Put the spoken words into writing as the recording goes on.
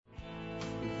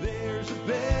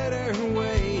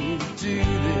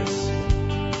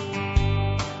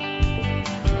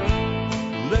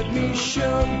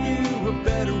show you a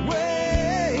better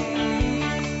way.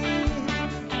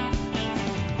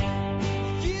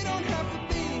 You don't have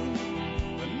to be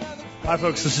another. Hi,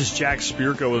 folks. This is Jack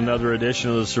Spirko with another edition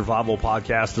of the Survival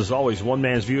Podcast. As always, one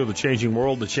man's view of the changing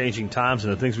world, the changing times,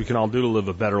 and the things we can all do to live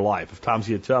a better life if times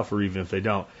get tough or even if they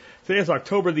don't. Today is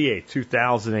October the 8th,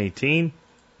 2018,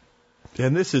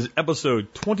 and this is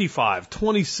episode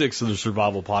 2526 of the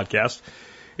Survival Podcast.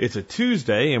 It's a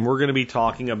Tuesday, and we're going to be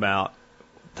talking about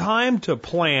time to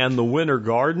plan the winter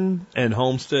garden and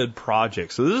homestead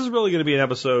project. So this is really going to be an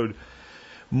episode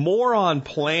more on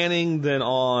planning than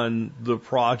on the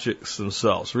projects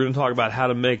themselves. We're going to talk about how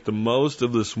to make the most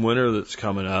of this winter that's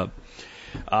coming up.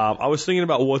 I was thinking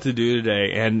about what to do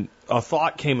today, and a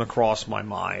thought came across my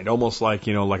mind, almost like,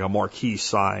 like a marquee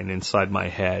sign inside my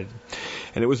head.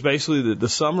 And it was basically that the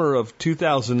summer of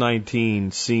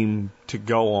 2019 seemed to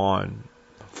go on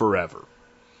forever.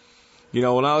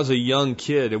 When I was a young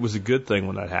kid, it was a good thing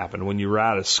when that happened. When you were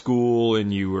out of school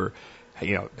and you were,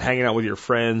 hanging out with your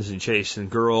friends and chasing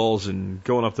girls and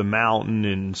going up the mountain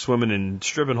and swimming in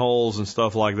stripping holes and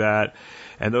stuff like that.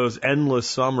 And those endless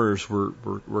summers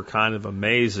were kind of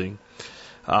amazing.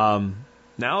 Now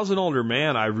as an older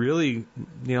man, I really,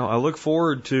 I look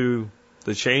forward to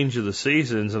the change of the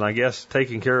seasons, and I guess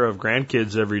taking care of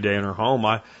grandkids every day in our home.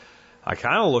 I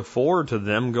kind of look forward to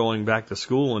them going back to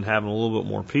school and having a little bit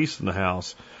more peace in the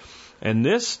house. And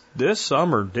this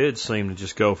summer did seem to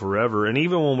just go forever. And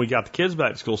even when we got the kids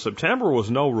back to school, September was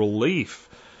no relief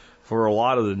for a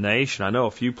lot of the nation. I know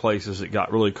a few places it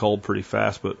got really cold pretty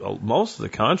fast, but most of the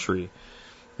country,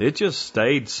 it just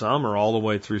stayed summer all the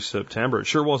way through September. It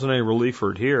sure wasn't any relief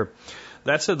for it here.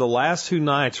 That said, the last two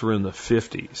nights were in the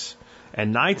 50s.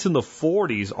 And nights in the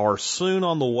 40s are soon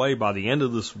on the way by the end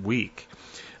of this week.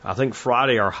 I think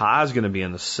Friday our high is going to be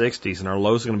in the 60s and our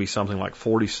low is going to be something like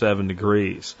 47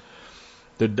 degrees.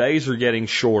 The days are getting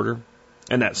shorter,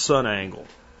 and that sun angle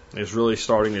is really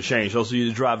starting to change. Those of you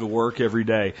that drive to work every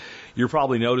day, you're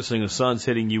probably noticing the sun's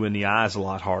hitting you in the eyes a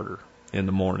lot harder in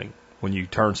the morning when you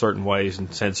turn certain ways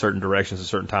and head certain directions at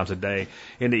certain times of day,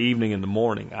 in the evening and the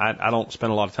morning. I don't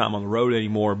spend a lot of time on the road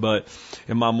anymore, but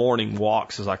in my morning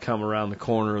walks as I come around the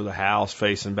corner of the house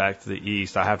facing back to the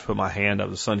east, I have to put my hand up.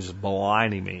 The sun's just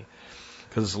blinding me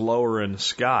because it's lower in the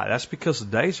sky. That's because the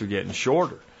days are getting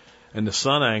shorter and the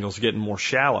sun angle's getting more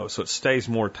shallow, so it stays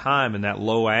more time in that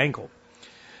low angle.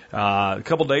 A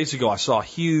couple days ago, I saw a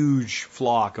huge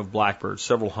flock of blackbirds,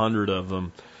 several hundred of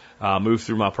them, move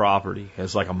through my property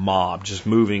as like a mob, just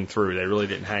moving through. They really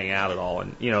didn't hang out at all.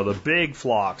 And, the big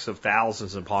flocks of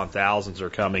thousands upon thousands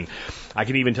are coming. I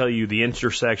can even tell you the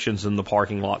intersections and the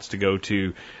parking lots to go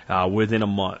to within a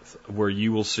month where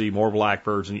you will see more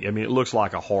blackbirds. And, it looks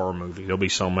like a horror movie. There'll be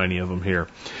so many of them here.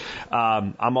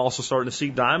 I'm also starting to see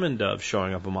diamond doves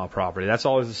showing up on my property. That's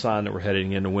always a sign that we're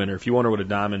heading into winter. If you wonder what a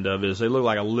diamond dove is, they look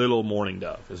like a little mourning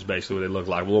dove is basically what they look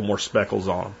like, with a little more speckles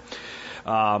on them.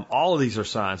 All of these are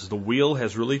signs the wheel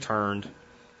has really turned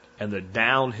and the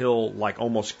downhill, like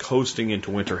almost coasting into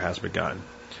winter, has begun.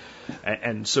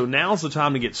 And so now's the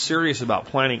time to get serious about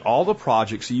planning all the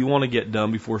projects that you want to get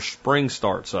done before spring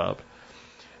starts up.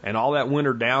 And all that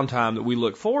winter downtime that we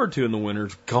look forward to in the winter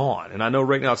is gone. And I know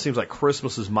right now it seems like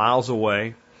Christmas is miles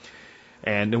away.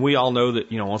 And then we all know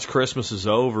that, once Christmas is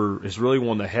over, is really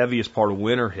when the heaviest part of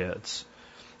winter hits.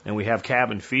 And we have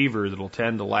cabin fever that'll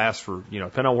tend to last for,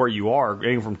 depending on where you are,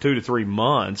 anywhere from 2 to 3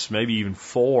 months, maybe even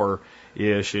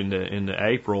 4-ish into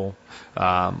April.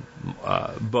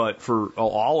 But for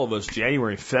all of us,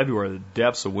 January and February are the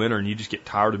depths of winter, and you just get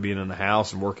tired of being in the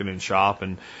house and working in shop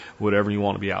and whatever, you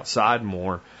want to be outside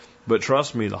more. But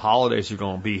trust me, the holidays are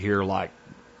going to be here like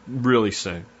really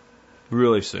soon.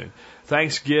 Really soon.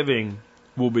 Thanksgiving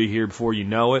will be here before you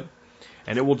know it.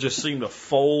 And it will just seem to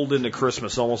fold into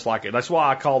Christmas almost like it. That's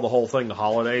why I call the whole thing the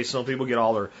holidays. Some people get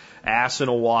all their ass in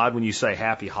a wad when you say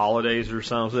happy holidays or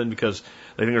something because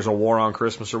they think there's a war on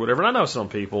Christmas or whatever. And I know some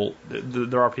people,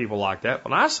 there are people like that.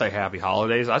 When I say happy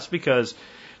holidays, that's because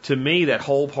to me that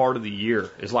whole part of the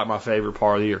year is like my favorite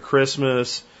part of the year.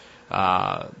 Christmas,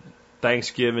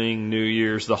 Thanksgiving, New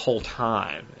Year's, the whole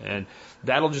time. And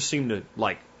that'll just seem to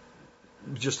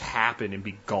just happen and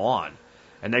be gone.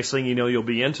 And next thing you know, you'll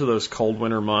be into those cold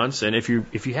winter months. And if you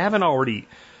haven't already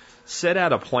set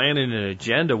out a plan and an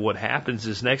agenda, what happens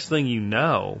is next thing you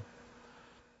know,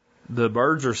 the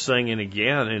birds are singing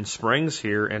again and spring's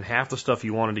here, and half the stuff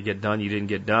you wanted to get done, you didn't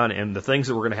get done. And the things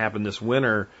that were going to happen this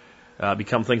winter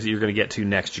become things that you're going to get to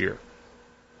next year.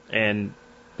 And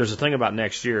there's a thing about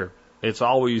next year. It's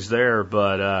always there,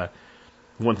 but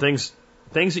when things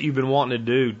that you've been wanting to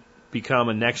do become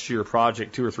a next year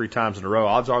project 2 or 3 times in a row,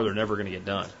 odds are they're never going to get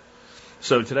done.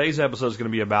 So today's episode is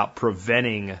going to be about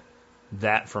preventing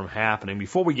that from happening.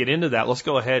 Before we get into that, let's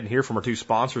go ahead and hear from our two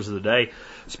sponsors of the day.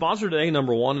 Sponsor today,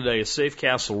 number one today, is Safe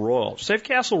Castle Royal. Safe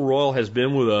Castle Royal has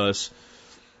been with us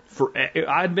for,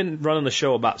 I'd been running the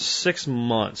show about 6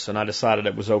 months, and I decided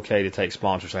it was okay to take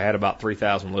sponsors. I had about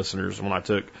 3,000 listeners when I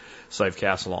took Safe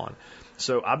Castle on.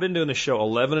 So I've been doing the show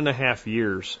 11 and a half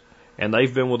years, and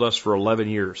they've been with us for 11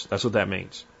 years. That's what that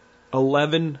means.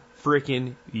 11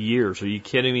 freaking years. Are you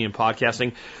kidding me? In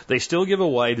podcasting, they still give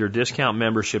away their discount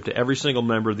membership to every single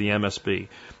member of the MSB.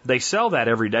 They sell that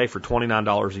every day for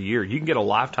 $29 a year. You can get a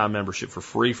lifetime membership for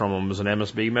free from them as an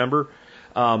MSB member.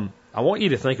 I want you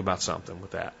to think about something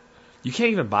with that. You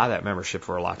can't even buy that membership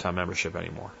for a lifetime membership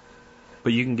anymore,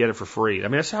 but you can get it for free. I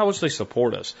mean, that's how much they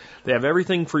support us. They have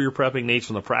everything for your prepping needs,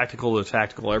 from the practical to the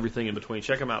tactical, everything in between.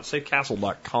 Check them out,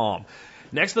 safecastle.com.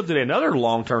 Next up today, another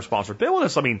long-term sponsor. Been with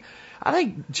us, I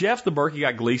think Jeff the Berkey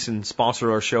Guy Gleason sponsored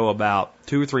our show about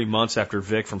 2 or 3 months after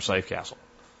Vic from Safe Castle.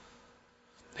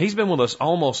 He's been with us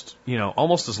almost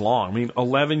as long.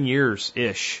 11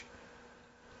 years-ish.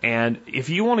 And if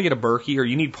you want to get a Berkey or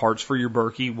you need parts for your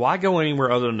Berkey, why go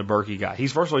anywhere other than the Berkey Guy?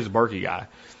 He's a Berkey guy.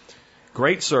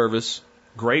 Great service,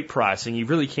 great pricing. He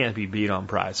really can't be beat on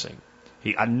pricing.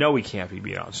 I know he can't be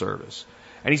beat on service.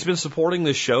 And he's been supporting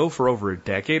this show for over a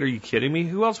decade. Are you kidding me?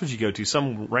 Who else would you go to?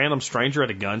 Some random stranger at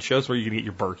a gun show where you can get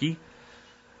your Berkey?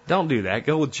 Don't do that.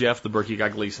 Go with Jeff the Berkey Guy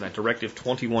Gleason at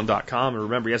directive21.com. And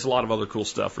remember, he has a lot of other cool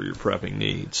stuff for your prepping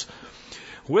needs.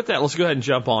 With that, let's go ahead and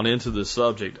jump on into this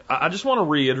subject. I just want to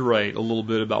reiterate a little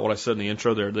bit about what I said in the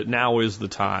intro there, that now is the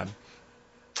time.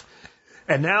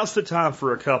 And now's the time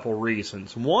for a couple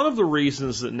reasons. One of the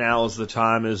reasons that now is the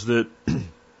time is that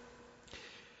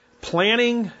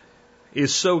planning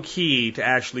is so key to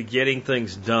actually getting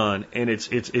things done, and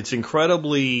it's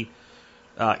incredibly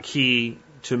key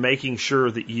to making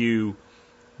sure that you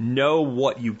know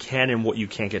what you can and what you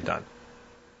can't get done.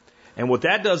 And what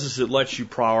that does is it lets you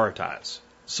prioritize.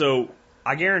 So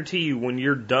I guarantee you, when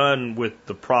you're done with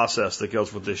the process that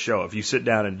goes with this show, if you sit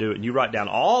down and do it and you write down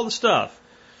all the stuff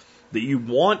that you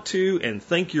want to and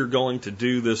think you're going to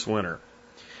do this winter,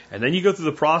 and then you go through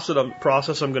the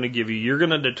process I'm going to give you, you're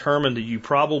going to determine that you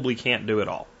probably can't do it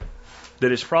all.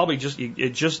 That it's probably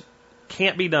it just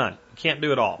can't be done. You can't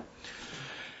do it all.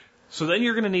 So then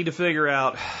you're going to need to figure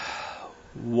out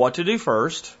what to do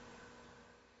first,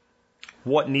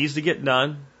 what needs to get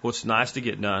done, what's nice to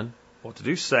get done, what to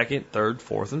do second, third,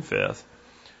 fourth, and fifth,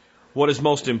 what is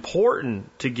most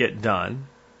important to get done,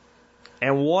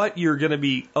 and what you're going to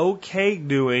be okay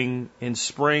doing in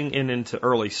spring and into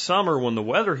early summer when the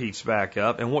weather heats back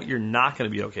up, and what you're not going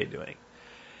to be okay doing.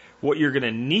 What you're going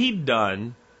to need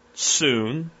done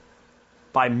soon,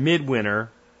 by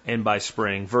midwinter and by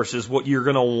spring, versus what you're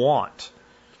going to want.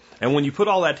 And when you put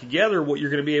all that together, what you're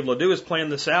going to be able to do is plan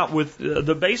this out with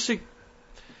the basic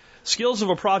skills of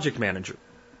a project manager.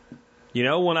 You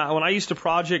know, when I used to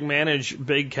project manage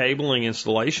big cabling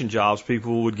installation jobs,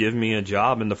 people would give me a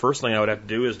job, and the first thing I would have to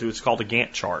do is what's called a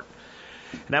Gantt chart.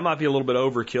 And that might be a little bit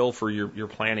overkill for your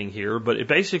planning here, but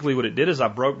basically what it did is I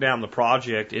broke down the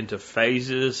project into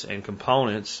phases and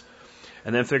components,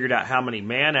 and then figured out how many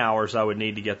man hours I would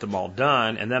need to get them all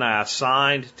done, and then I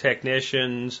assigned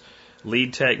technicians,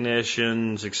 lead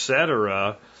technicians,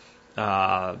 etc.,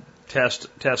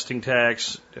 testing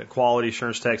techs, quality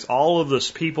assurance techs, all of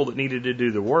the people that needed to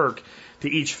do the work to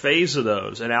each phase of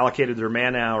those, and allocated their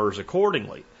man hours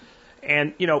accordingly.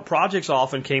 And, projects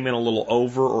often came in a little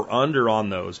over or under on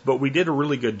those, but we did a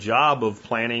really good job of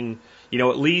planning,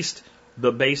 at least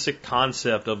the basic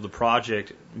concept of the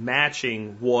project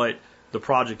matching what the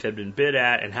project had been bid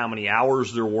at and how many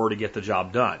hours there were to get the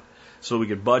job done. So we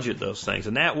could budget those things.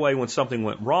 And that way, when something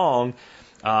went wrong,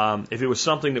 if it was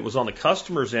something that was on the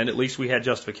customer's end, at least we had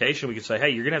justification. We could say, hey,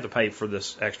 you're going to have to pay for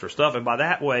this extra stuff. And by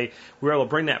that way, we were able to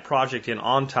bring that project in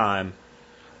on time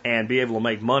and be able to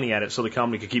make money at it so the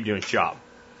company could keep doing its job.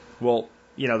 Well,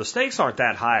 the stakes aren't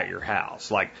that high at your house.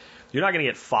 Like, you're not going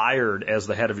to get fired as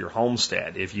the head of your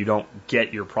homestead if you don't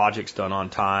get your projects done on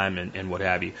time and what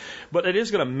have you. But it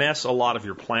is going to mess a lot of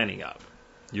your planning up.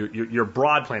 Your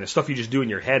broad plan, the stuff you just do in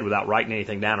your head without writing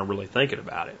anything down or really thinking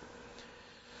about it.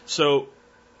 So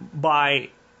by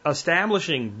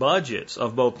establishing budgets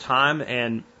of both time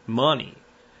and money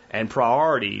and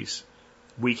priorities,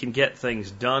 we can get things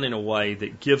done in a way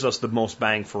that gives us the most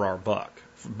bang for our buck,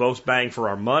 most bang for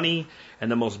our money,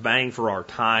 and the most bang for our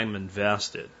time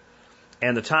invested.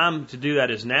 And the time to do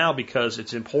that is now, because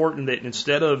it's important that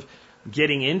instead of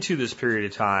getting into this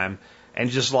period of time and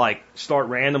just start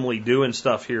randomly doing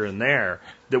stuff here and there,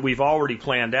 that we've already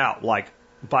planned out,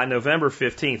 by November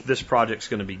 15th, this project's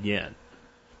going to begin.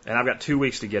 And I've got 2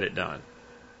 weeks to get it done.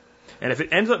 And if it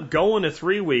ends up going to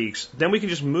 3 weeks, then we can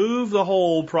just move the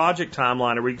whole project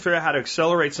timeline, or we can figure out how to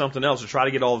accelerate something else to try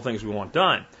to get all the things we want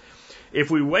done. If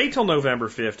we wait till November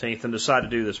 15th and decide to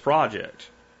do this project,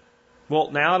 well,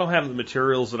 now I don't have the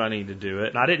materials that I need to do it,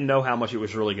 and I didn't know how much it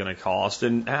was really going to cost,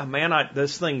 and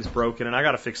this thing's broken, and I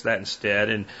got to fix that instead.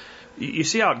 And you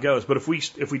see how it goes. But if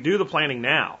we do the planning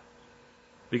now,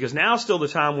 because now is still the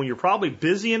time when you're probably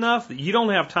busy enough that you don't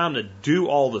have time to do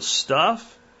all the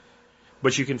stuff,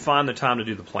 but you can find the time to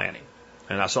do the planning.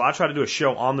 And so I try to do a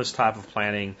show on this type of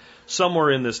planning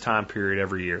somewhere in this time period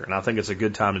every year, and I think it's a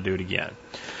good time to do it again.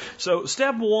 So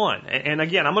step one, and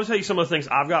again, I'm going to tell you some of the things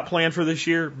I've got planned for this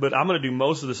year, but I'm going to do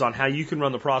most of this on how you can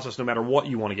run the process no matter what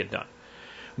you want to get done.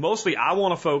 Mostly, I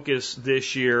want to focus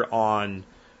this year on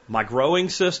my growing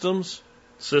systems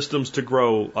to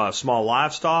grow small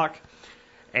livestock,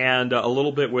 and a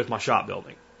little bit with my shop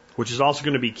building, which is also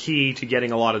going to be key to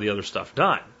getting a lot of the other stuff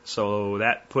done. So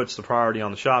that puts the priority on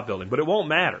the shop building. But it won't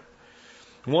matter.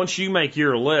 Once you make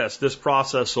your list, this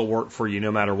process will work for you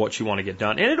no matter what you want to get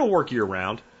done. And it'll work year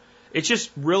round. It's just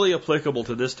really applicable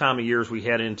to this time of year as we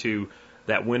head into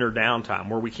that winter downtime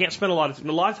where we can't spend a lot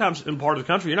of times in part of the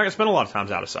country, you're not going to spend a lot of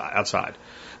times outside.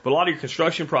 But a lot of your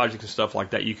construction projects and stuff like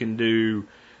that you can do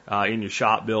in your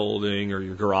shop building or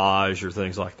your garage or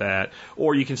things like that.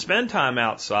 Or you can spend time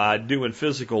outside doing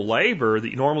physical labor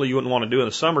that normally you wouldn't want to do in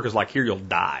the summer because, like, here you'll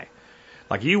die.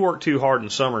 Like, you work too hard in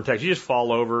the summer in Texas, you just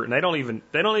fall over and they don't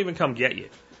even come get you.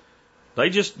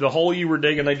 The hole you were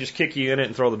digging, they just kick you in it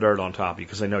and throw the dirt on top of you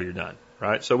because they know you're done,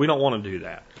 right? So we don't want to do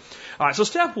that. All right, so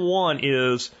step one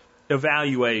is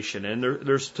evaluation, and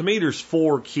there's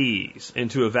 4 keys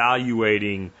into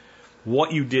evaluating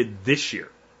what you did this year.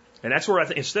 And that's where I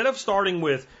think, instead of starting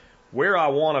with where I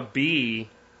want to be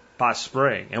by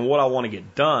spring and what I want to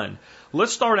get done,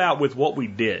 let's start out with what we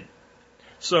did.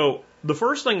 So the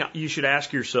first thing you should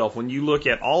ask yourself when you look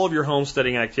at all of your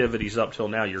homesteading activities up till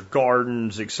now, your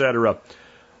gardens, etc.,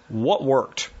 what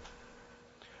worked?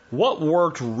 What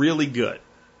worked really good?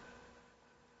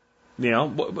 You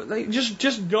know,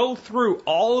 just go through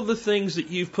all of the things that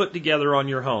you've put together on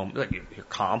your home, like your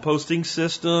composting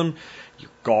system, your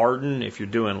garden, if you're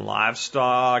doing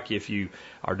livestock, if you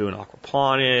are doing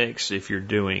aquaponics, if you're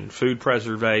doing food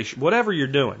preservation, whatever you're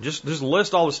doing, just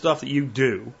list all the stuff that you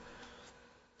do,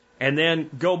 and then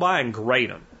go by and grade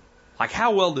them. Like,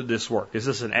 how well did this work? Is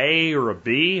this an A or a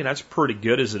B? And that's pretty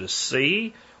good. Is it a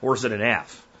C or is it an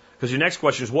F? Because your next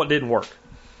question is, what didn't work?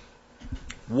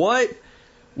 What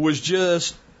was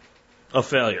just a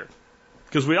failure?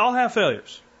 Because we all have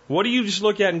failures. What do you just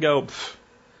look at and go,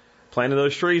 planted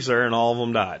those trees there and all of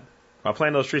them died? I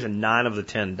planted those trees and 9 of the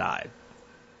 10 died.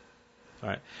 All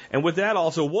right. And with that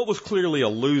also, what was clearly a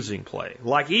losing play?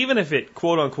 Like, even if it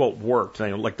quote unquote worked,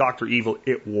 like Dr. Evil,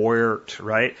 it worked,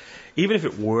 right? Even if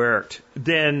it worked,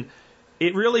 then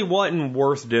it really wasn't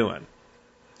worth doing.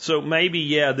 So maybe,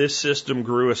 yeah, this system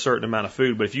grew a certain amount of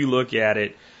food, but if you look at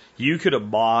it, you could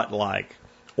have bought like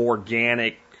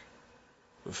organic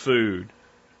food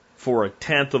for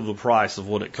 1/10 of the price of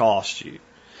what it cost you.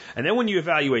 And then when you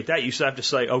evaluate that, you have to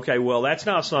say, okay, well, that's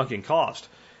now a sunken cost.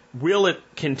 Will it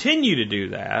continue to do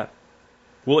that?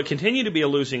 Will it continue to be a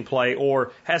losing play,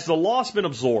 or has the loss been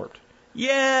absorbed?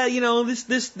 Yeah, you know,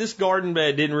 this garden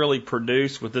bed didn't really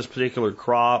produce with this particular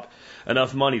crop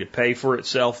enough money to pay for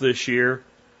itself this year,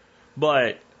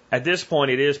 but at this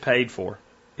point it is paid for.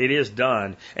 It is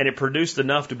done, and it produced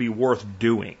enough to be worth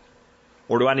doing.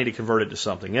 Or do I need to convert it to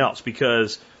something else?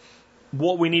 Because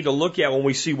what we need to look at when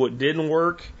we see what didn't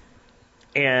work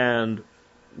and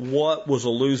what was a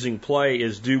losing play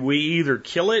is, do we either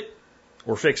kill it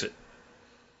or fix it?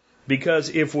 Because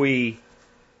if we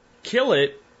kill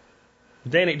it,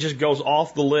 then it just goes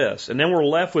off the list. And then we're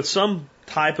left with some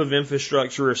type of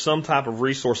infrastructure or some type of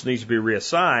resource that needs to be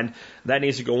reassigned. That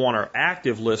needs to go on our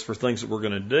active list for things that we're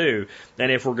going to do.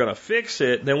 And if we're going to fix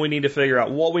it, then we need to figure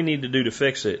out what we need to do to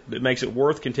fix it that makes it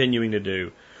worth continuing to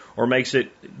do, or makes it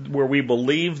where we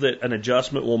believe that an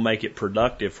adjustment will make it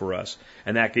productive for us.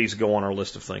 And that needs to go on our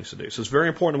list of things to do. So it's very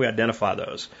important we identify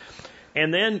those.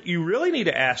 And then you really need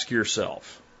to ask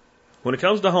yourself, when it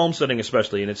comes to homesteading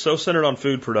especially, and it's so centered on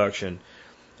food production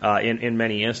in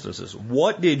many instances,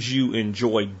 what did you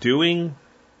enjoy doing,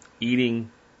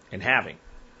 eating, and having?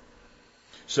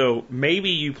 So maybe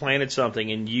you planted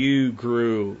something and you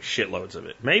grew shitloads of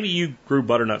it. Maybe you grew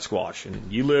butternut squash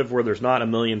and you live where there's not a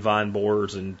million vine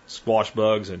borers and squash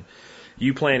bugs, and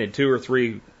you planted 2 or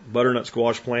 3 butternut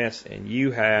squash plants and you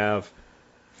have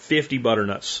 50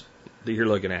 butternuts that you're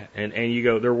looking at. And you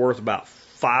go, they're worth about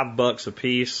 $5 a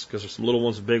piece because there's some little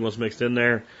ones and big ones mixed in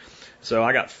there. So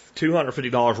I got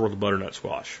 $250 worth of butternut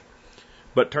squash.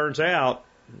 But turns out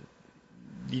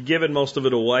you're giving most of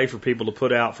it away for people to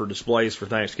put out for displays for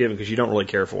Thanksgiving because you don't really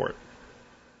care for it.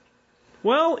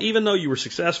 Well, even though you were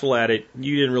successful at it,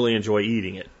 you didn't really enjoy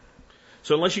eating it.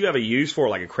 So unless you have a use for it,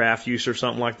 like a craft use or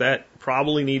something like that,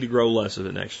 probably need to grow less of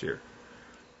it next year.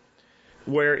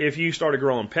 Where if you started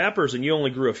growing peppers and you only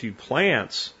grew a few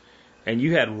plants and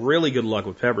you had really good luck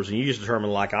with peppers and you just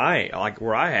determined like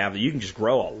where I have that you can just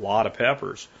grow a lot of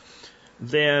peppers,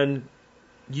 then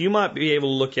you might be able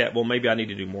to look at, well, maybe I need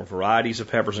to do more varieties of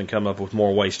peppers and come up with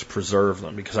more ways to preserve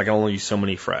them because I can only use so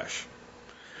many fresh.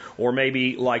 Or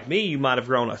maybe, like me, you might have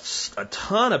grown a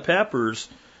ton of peppers,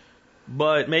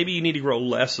 but maybe you need to grow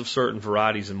less of certain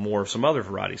varieties and more of some other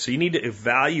varieties. So you need to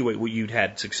evaluate what you'd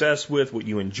had success with, what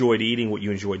you enjoyed eating, what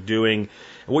you enjoyed doing,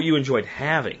 and what you enjoyed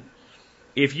having.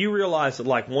 If you realize that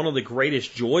like one of the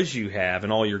greatest joys you have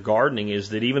in all your gardening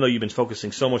is that even though you've been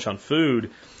focusing so much on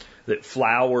food, that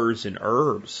flowers and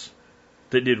herbs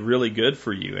that did really good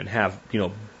for you and have,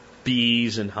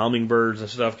 bees and hummingbirds and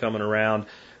stuff coming around,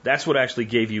 that's what actually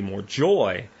gave you more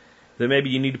joy, then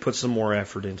maybe you need to put some more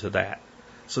effort into that.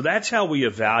 So that's how we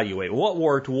evaluate what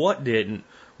worked, what didn't,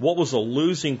 what was a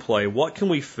losing play, what can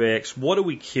we fix, what do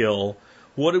we kill,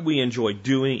 what did we enjoy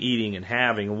doing, eating, and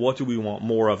having, and what do we want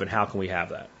more of, and how can we have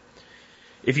that?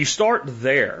 If you start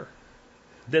there,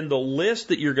 then the list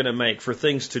that you're going to make for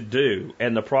things to do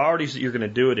and the priorities that you're going to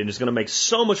do it in is going to make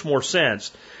so much more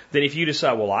sense than if you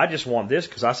decide, well, I just want this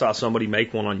because I saw somebody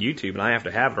make one on YouTube and I have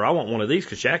to have it, or I want one of these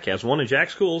because Jack has one and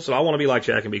Jack's cool, so I want to be like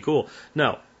Jack and be cool.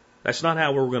 No, that's not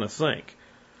how we're going to think.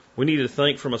 We need to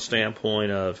think from a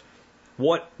standpoint of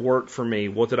what worked for me,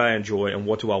 what did I enjoy, and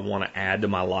what do I want to add to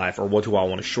my life, or what do I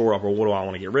want to shore up, or what do I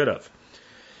want to get rid of.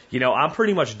 I'm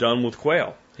pretty much done with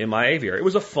quail in my aviary. It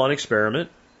was a fun experiment.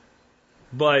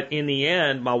 But in the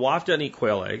end, my wife doesn't eat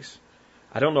quail eggs.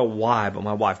 I don't know why, but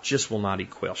my wife just will not eat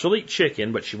quail. She'll eat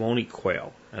chicken, but she won't eat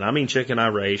quail. And I mean chicken I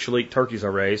raise. She'll eat turkeys I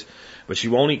raise, but she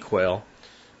won't eat quail.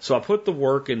 So I put the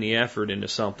work and the effort into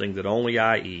something that only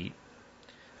I eat.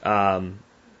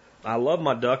 I love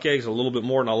my duck eggs a little bit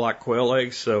more than I like quail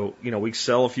eggs. So, we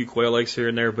sell a few quail eggs here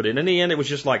and there. But in the end, it was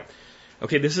just like,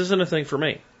 okay, this isn't a thing for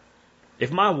me. If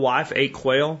my wife ate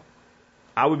quail,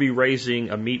 I would be raising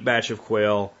a meat batch of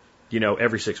quail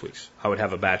every 6 weeks. I would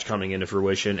have a batch coming into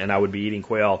fruition, and I would be eating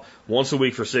quail once a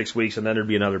week for 6 weeks, and then there'd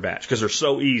be another batch, because they're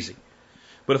so easy.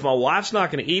 But if my wife's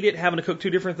not going to eat it, having to cook two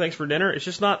different things for dinner, it's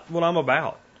just not what I'm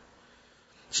about.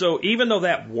 So even though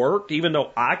that worked, even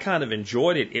though I kind of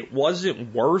enjoyed it, it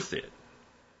wasn't worth it.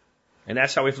 And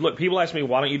that's how we have to look. People ask me,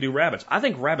 why don't you do rabbits? I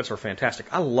think rabbits are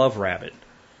fantastic. I love rabbit.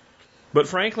 But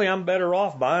frankly, I'm better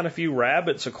off buying a few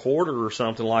rabbits a quarter or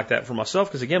something like that for myself,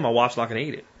 because again, my wife's not going to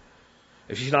eat it.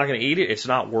 If she's not going to eat it, it's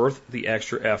not worth the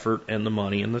extra effort and the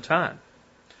money and the time.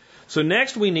 So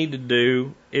next we need to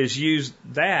do is use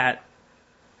that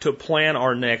to plan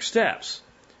our next steps.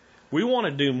 We want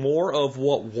to do more of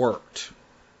what worked.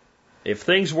 If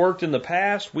things worked in the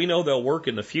past, we know they'll work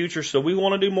in the future, so we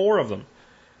want to do more of them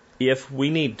if we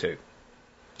need to.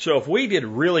 So if we did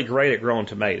really great at growing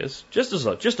tomatoes, just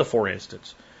a for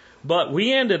instance, but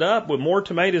we ended up with more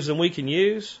tomatoes than we can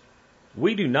use,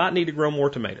 we do not need to grow more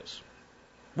tomatoes.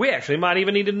 We actually might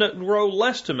even need to grow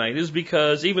less tomatoes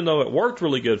because even though it worked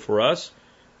really good for us,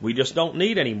 we just don't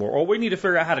need any more. Or we need to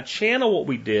figure out how to channel what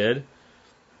we did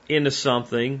into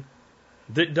something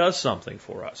that does something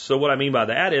for us. So what I mean by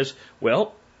that is,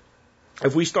 well,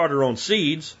 if we started our own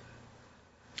seeds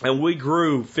and we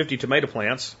grew 50 tomato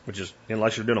plants, which is,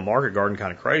 unless you're doing a market garden,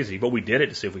 kind of crazy, but we did it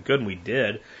to see if we could, and we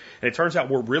did. And it turns out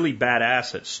we're really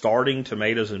badass at starting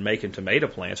tomatoes and making tomato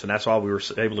plants, and that's why we were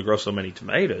able to grow so many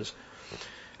tomatoes.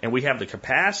 And we have the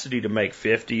capacity to make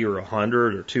 50 or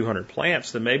 100 or 200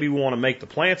 plants, then maybe we want to make the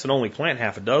plants and only plant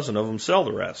half a dozen of them, sell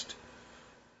the rest.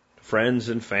 Friends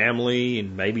and family,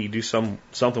 and maybe do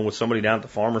something with somebody down at the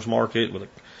farmer's market with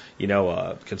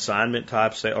a consignment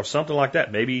type sale or something like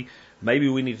that. Maybe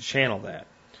we need to channel that.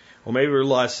 Or maybe we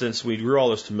realize since we grew all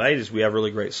those tomatoes, we have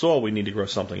really great soil, we need to grow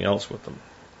something else with them.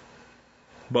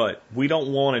 But we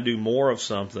don't want to do more of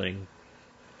something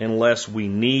unless we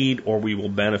need or we will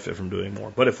benefit from doing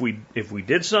more. But if we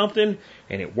did something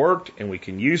and it worked and we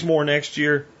can use more next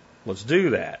year, let's do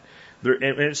that.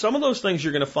 And some of those things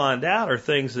you're going to find out are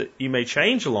things that you may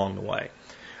change along the way.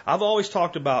 I've always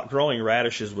talked about growing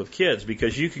radishes with kids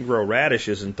because you can grow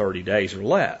radishes in 30 days or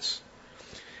less.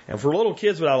 And for little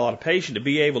kids without a lot of patience, to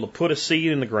be able to put a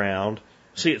seed in the ground,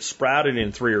 see it sprouted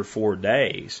in 3 or 4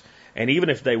 days, and even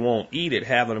if they won't eat it,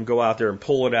 having them go out there and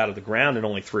pull it out of the ground in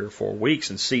only 3 or 4 weeks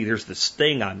and see there's this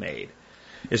thing I made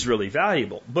is really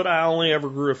valuable. But I only ever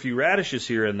grew a few radishes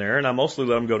here and there, and I mostly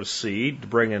let them go to seed to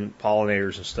bring in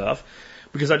pollinators and stuff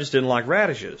because I just didn't like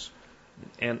radishes.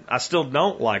 And I still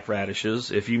don't like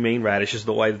radishes, if you mean radishes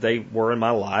the way that they were in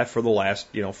my life for the last,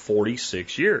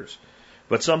 46 years.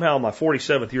 But somehow in my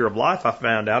 47th year of life, I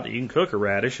found out that you can cook a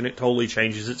radish and it totally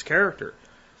changes its character.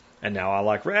 And now I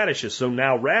like radishes. So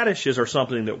now radishes are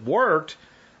something that worked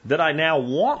that I now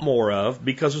want more of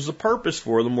because there's a purpose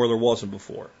for them where there wasn't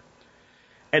before.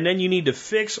 And then you need to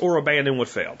fix or abandon what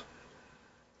failed.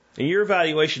 In your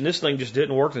evaluation, this thing just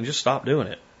didn't work, then just stop doing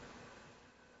it.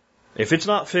 If it's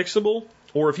not fixable,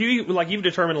 or if you've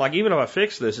determined, even if I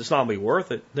fix this, it's not going to be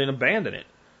worth it, then abandon it.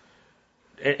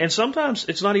 And sometimes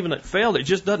it's not even that it failed, it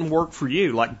just doesn't work for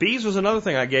you. Like bees was another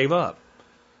thing I gave up.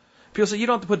 People say, you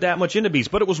don't have to put that much into bees,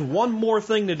 but it was one more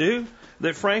thing to do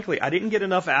that, frankly, I didn't get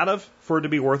enough out of for it to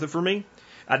be worth it for me.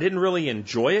 I didn't really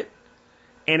enjoy it,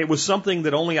 and it was something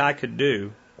that only I could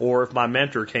do, or if my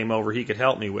mentor came over, he could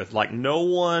help me with. Like no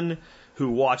one who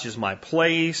watches my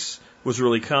place was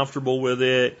really comfortable with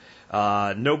it.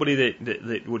 Nobody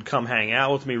that would come hang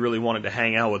out with me really wanted to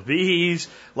hang out with bees.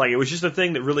 Like it was just a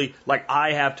thing that really,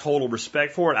 I have total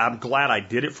respect for it. I'm glad I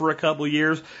did it for a couple of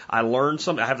years. I learned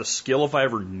something. I have the skill if I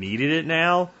ever needed it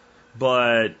now,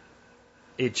 but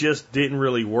it just didn't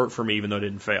really work for me, even though it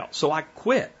didn't fail. So I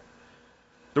quit.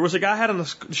 There was a guy I had on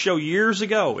the show years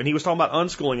ago, and he was talking about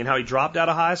unschooling and how he dropped out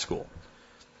of high school.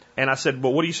 And I said,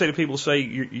 well, what do you say to people who say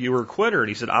you were a quitter? And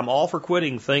he said, I'm all for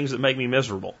quitting things that make me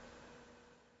miserable.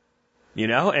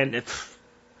 And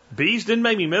bees didn't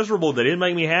make me miserable. They didn't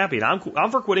make me happy. And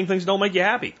I'm for quitting things that don't make you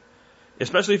happy,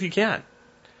 especially if you can.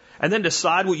 And then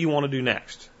decide what you want to do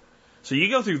next. So you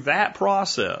go through that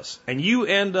process, and you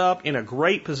end up in a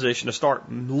great position to start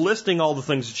listing all the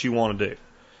things that you want to do.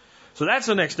 So that's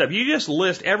the next step. You just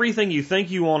list everything you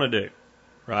think you want to do,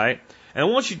 right?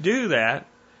 And once you do that,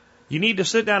 you need to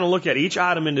sit down and look at each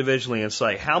item individually and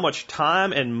say, how much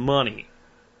time and money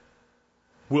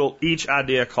will each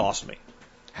idea cost me?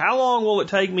 How long will it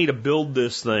take me to build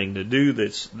this thing, to do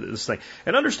this thing?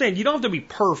 And understand, you don't have to be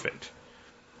perfect.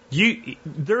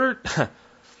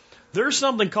 There's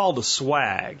something called a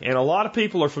swag, and a lot of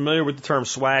people are familiar with the term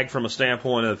swag from a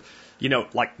standpoint of,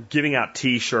 like giving out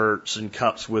T-shirts and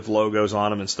cups with logos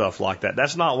on them and stuff like that.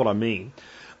 That's not what I mean.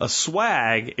 A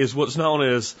swag is what's known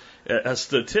as a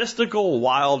statistical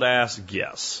wild-ass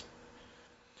guess.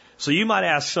 So you might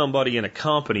ask somebody in a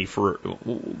company for,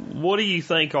 what do you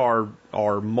think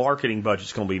our marketing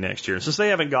budget's going to be next year? And since they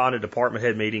haven't gone to department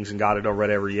head meetings and got it or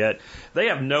whatever yet, they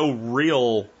have no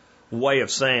real way of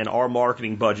saying our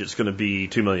marketing budget's going to be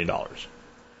 $2 million.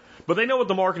 But they know what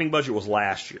the marketing budget was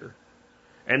last year.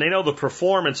 And they know the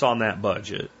performance on that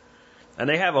budget. And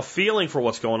they have a feeling for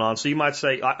what's going on. So you might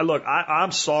say, look,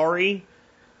 I'm sorry,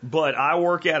 but I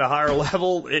work at a higher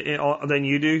level than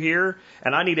you do here,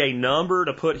 and I need a number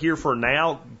to put here for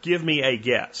now. Give me a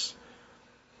guess.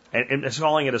 And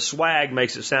calling it a swag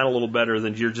makes it sound a little better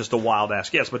than you're just a wild-ass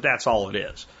guess, but that's all it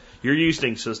is. You're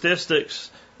using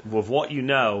statistics with what you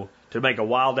know to make a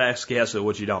wild-ass guess at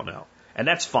what you don't know. And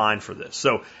that's fine for this.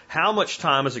 So how much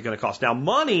time is it going to cost? Now,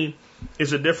 money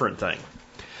is a different thing.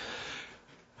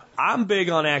 I'm big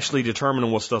on actually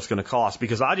determining what stuff's going to cost,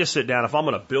 because I just sit down, if I'm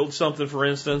going to build something, for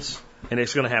instance, and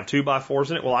it's going to have 2x4s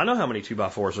in it, well, I know how many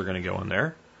 2x4s are going to go in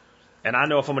there. And I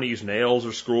know if I'm going to use nails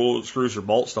or screws or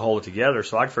bolts to hold it together,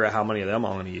 so I can figure out how many of them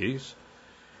I'm going to use.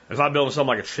 If I'm building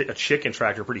something like a chicken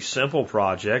tractor, a pretty simple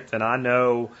project, then I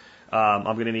know I'm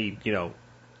going to need,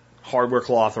 hardware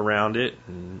cloth around it,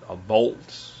 and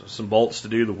some bolts to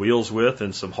do the wheels with,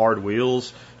 and some hard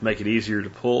wheels to make it easier to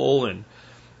pull, and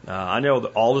I know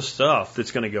all the stuff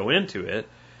that's going to go into it,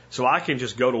 so I can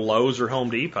just go to Lowe's or Home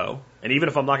Depot, and even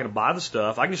if I'm not going to buy the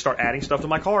stuff, I can just start adding stuff to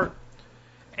my cart.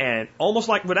 And almost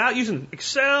like without using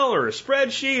Excel or a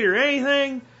spreadsheet or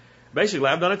anything, basically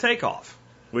I've done a takeoff,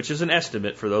 which is an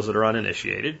estimate for those that are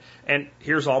uninitiated, and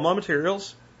here's all my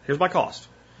materials, here's my cost.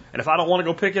 And if I don't want to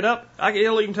go pick it up,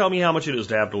 it'll even tell me how much it is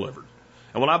to have delivered.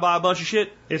 And when I buy a bunch of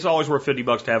shit, it's always worth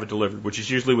 $50 to have it delivered, which is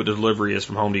usually what the delivery is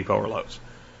from Home Depot or Lowe's.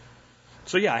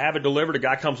 So yeah, I have it delivered. A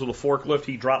guy comes with a forklift.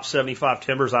 He drops 75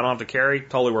 timbers I don't have to carry.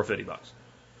 Totally worth $50.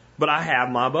 But I have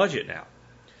my budget now.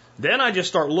 Then I just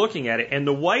start looking at it. And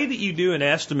the way that you do an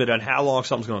estimate on how long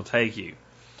something's going to take you,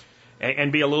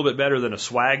 and be a little bit better than a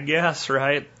swag guess,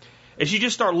 right, is you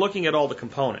just start looking at all the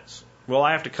components. Well,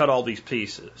 I have to cut all these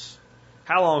pieces.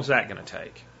 How long is that going to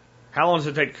take? How long does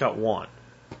it take to cut one?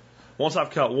 Once I've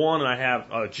cut one and I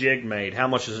have a jig made, how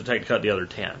much does it take to cut the other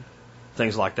 10?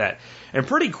 Things like that. And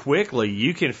pretty quickly,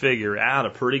 you can figure out a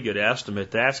pretty good estimate.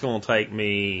 That's going to take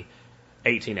me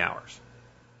 18 hours.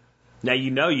 Now,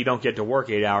 you don't get to work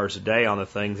 8 hours a day on the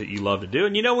things that you love to do.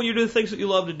 And when you do the things that you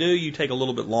love to do, you take a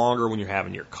little bit longer when you're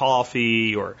having your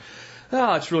coffee or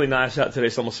oh, it's really nice out today,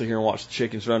 so I'm going to sit here and watch the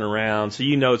chickens run around. So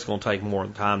you know it's going to take more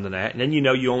time than that. And then you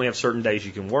know you only have certain days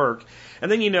you can work.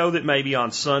 And then you know that maybe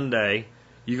on Sunday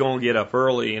you're going to get up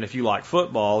early, and if you like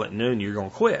football at noon, you're going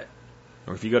to quit.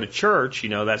 Or if you go to church, you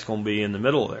know that's going to be in the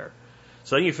middle there.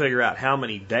 So then you figure out how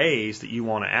many days that you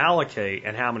want to allocate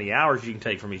and how many hours you can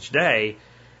take from each day,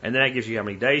 and then that gives you how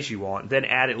many days you want. Then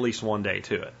add at least one day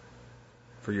to it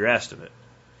for your estimate.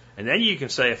 And then you can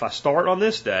say, if I start on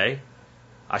this day,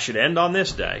 I should end on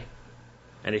this day,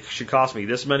 and it should cost me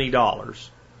this many dollars,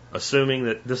 assuming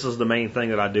that this is the main thing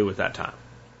that I do with that time.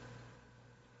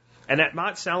 And that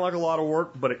might sound like a lot of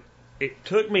work, but it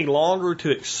took me longer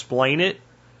to explain it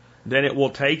than it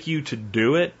will take you to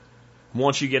do it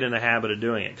once you get in the habit of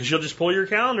doing it. Because you'll just pull your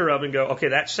calendar up and go, okay,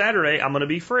 that Saturday I'm going to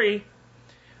be free.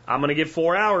 I'm going to get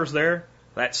 4 hours there.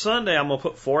 That Sunday I'm going to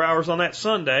put 4 hours on that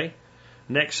Sunday.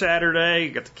 Next Saturday,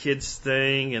 you got the kids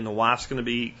thing, and the wife's going to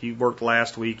be, you worked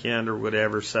last weekend or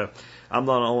whatever, so I'm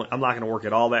not going to work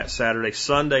at all that Saturday.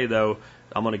 Sunday, though,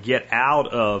 I'm going to get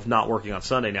out of not working on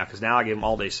Sunday now, because now I give them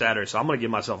all day Saturday, so I'm going to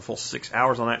give myself a full 6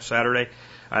 hours on that Saturday,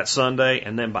 that Sunday,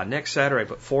 and then by next Saturday, I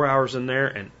put 4 hours in there,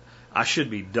 and I should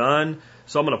be done.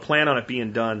 So I'm going to plan on it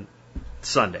being done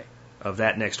Sunday of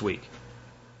that next week.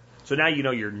 So now you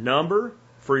know your number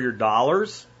for your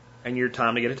dollars and your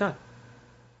time to get it done.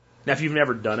 Now, if you've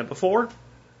never done it before,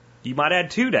 you might add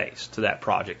 2 days to that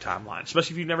project timeline,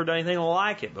 especially if you've never done anything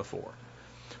like it before.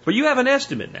 But you have an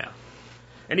estimate now.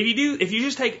 And if you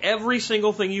just take every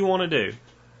single thing you want to do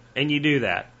and you do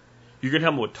that, you're going to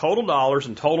come up with total dollars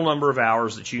and total number of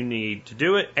hours that you need to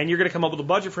do it, and you're going to come up with a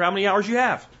budget for how many hours you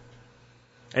have.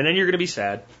 And then you're going to be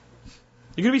sad.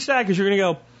 You're going to be sad because you're going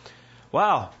to go,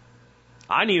 wow,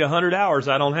 I need 100 hours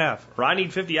I don't have, or I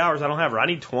need 50 hours I don't have, or I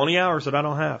need 20 hours that I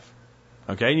don't have.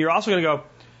 Okay, and you're also going to go,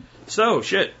 so,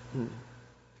 shit,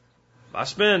 I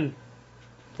spend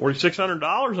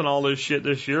 $4,600 on all this shit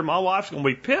this year, my wife's going to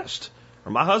be pissed,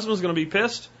 or my husband's going to be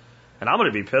pissed, and I'm going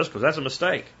to be pissed because that's a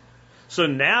mistake. So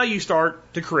now you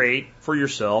start to create for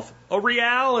yourself a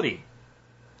reality.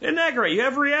 Isn't that great? You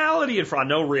have reality in front. I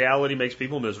know reality makes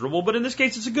people miserable, but in this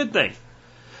case, it's a good thing.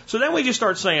 So then we just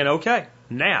start saying, okay,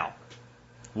 now,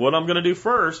 what I'm going to do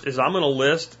first is I'm going to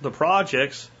list the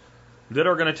projects that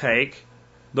are going to take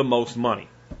the most money.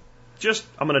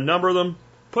 I'm going to number them,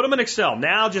 put them in Excel.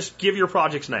 Now just give your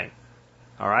project's name.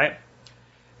 All right?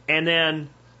 And then,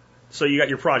 so you got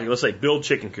your project. Let's say build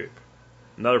chicken coop.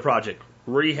 Another project,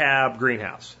 rehab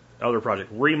greenhouse. Other project,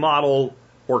 remodel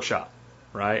workshop.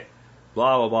 Right?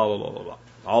 Blah, blah, blah, blah, blah, blah, blah.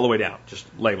 All the way down. Just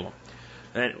label them.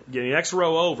 And the next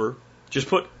row over, just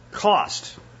put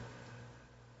cost.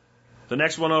 The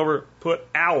next one over, put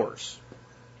hours.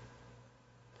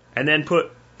 And then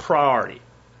put priority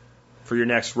for your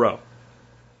next row.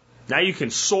 Now you can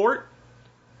sort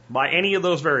by any of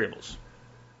those variables.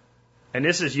 And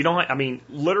this is,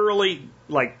 literally,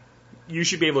 like, you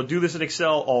should be able to do this in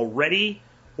Excel already,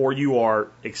 or you are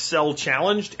Excel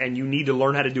challenged and you need to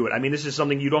learn how to do it. I mean, this is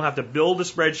something you don't have to build a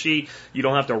spreadsheet, you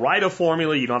don't have to write a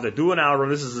formula, you don't have to do an algorithm.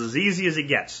 This is as easy as it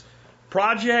gets.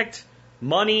 Project,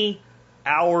 money,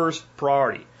 hours,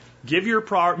 priority. Give your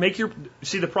priority,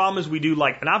 see, the problem is we do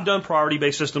and I've done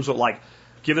priority-based systems with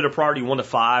give it a priority 1 to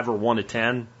 5 or 1 to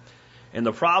 10. And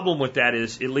the problem with that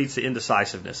is it leads to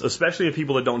indecisiveness, especially with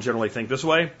people that don't generally think this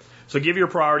way. So give your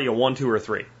priority a 1, 2, or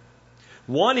 3.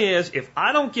 1 is, if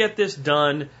I don't get this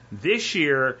done this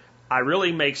year, I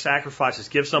really make sacrifices,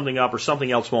 give something up, or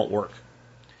something else won't work.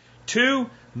 2,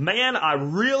 man, I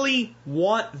really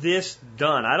want this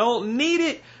done. I don't need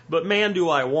it, but man, do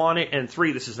I want it. And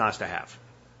 3, this is nice to have.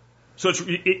 So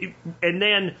and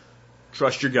then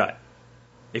trust your gut.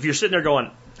 If you're sitting there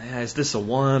going, is this a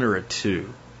 1 or a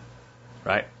 2?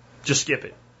 Right? Just skip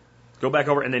it. Go back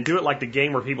over and then do it like the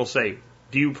game where people say,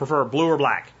 do you prefer blue or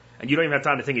black? And you don't even have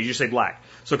time to think, you just say black.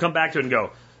 So come back to it and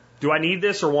go, do I need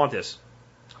this or want this?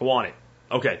 I want it.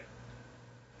 Okay.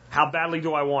 How badly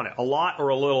do I want it? A lot or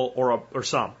a little or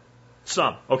some?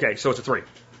 Some. Okay, so it's a 3.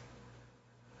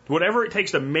 Whatever it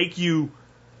takes to make you,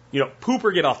 poop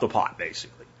or get off the pot,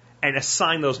 basically. And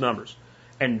assign those numbers.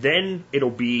 And then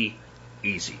it'll be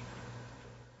easy.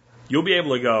 You'll be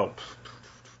able to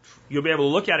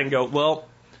look at it and go, well,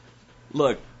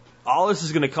 look, all this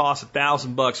is going to cost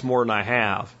 $1,000 more than I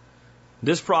have.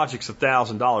 This project's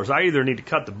 $1,000. I either need to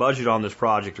cut the budget on this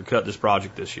project or cut this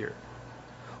project this year.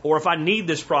 Or if I need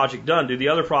this project done, do the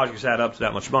other projects add up to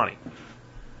that much money?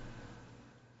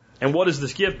 And what does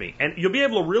this give me? And you'll be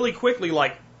able to really quickly,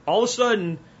 all of a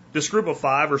sudden, this group of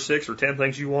 5 or 6 or 10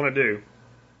 things you want to do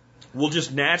will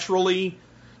just naturally,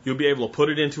 you'll be able to put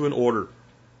it into an order.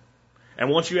 And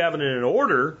once you have it in an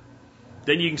order,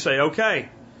 then you can say, okay,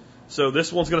 So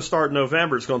this one's going to start in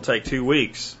November. It's going to take 2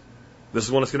 weeks. This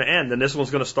is when it's going to end. Then this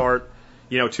one's going to start,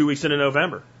 2 weeks into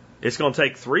November. It's going to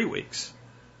take 3 weeks.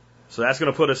 So that's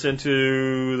going to put us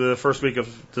into the first week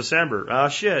of December. Oh,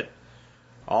 shit.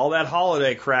 All that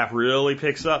holiday crap really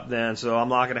picks up then, so I'm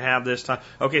not going to have this time.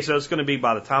 Okay, so it's going to be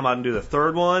by the time I can do the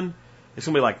third one, it's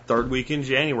going to be like third week in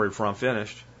January before I'm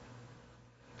finished.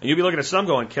 And you'll be looking at some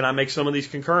going, can I make some of these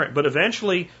concurrent? But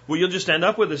eventually, what you'll just end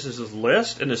up with is this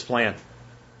list and this plan.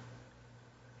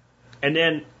 And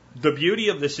then the beauty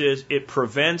of this is it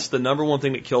prevents the number one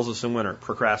thing that kills us in winter,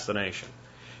 procrastination.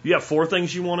 You have 4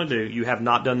 things you want to do. You have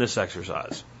not done this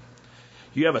exercise.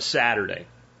 You have a Saturday.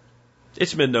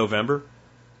 It's mid-November.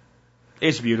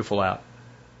 It's beautiful out.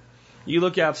 You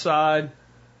look outside.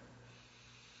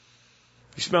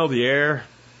 You smell the air.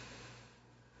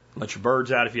 Let your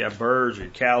birds out if you have birds, or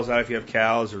your cows out if you have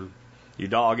cows, or your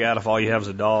dog out if all you have is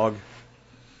a dog.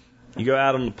 You go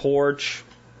out on the porch.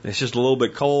 It's just a little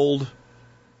bit cold.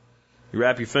 You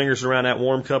wrap your fingers around that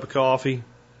warm cup of coffee.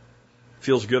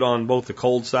 Feels good on both the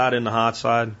cold side and the hot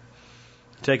side.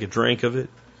 Take a drink of it.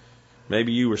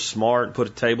 Maybe you were smart and put a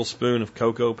tablespoon of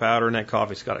cocoa powder in that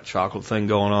coffee. It's got a chocolate thing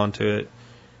going on to it.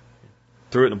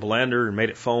 Threw it in a blender and made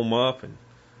it foam up and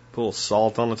put a little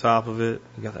salt on the top of it.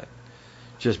 You got that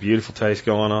just beautiful taste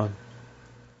going on.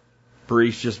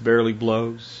 Breeze just barely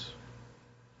blows.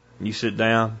 You sit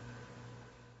down.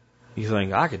 You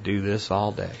think, I could do this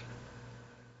all day.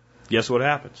 Guess what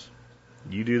happens?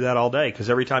 You do that all day, because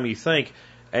every time you think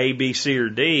A, B, C, or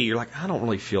D, you're like, I don't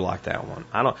really feel like that one.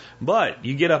 But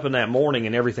you get up in that morning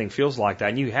and everything feels like that,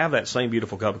 and you have that same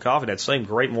beautiful cup of coffee, that same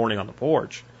great morning on the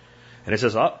porch, and it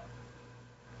says,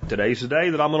 today's the day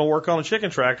that I'm going to work on a chicken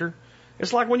tractor.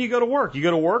 It's like when you go to work. You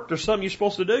go to work, there's something you're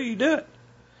supposed to do, you do it.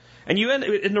 And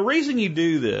the reason you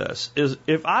do this is,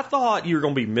 if I thought you were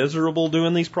going to be miserable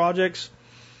doing these projects,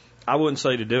 I wouldn't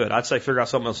say to do it. I'd say figure out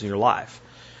something else in your life.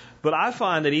 But I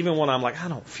find that even when I'm like, I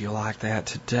don't feel like that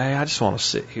today, I just want to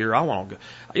sit here. I want to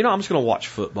go, I'm just going to watch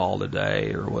football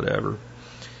today or whatever.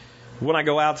 When I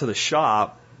go out to the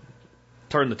shop,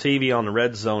 turn the TV on the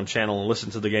Red Zone channel and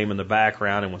listen to the game in the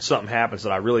background, and when something happens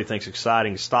that I really think is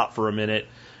exciting, stop for a minute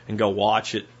and go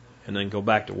watch it and then go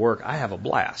back to work, I have a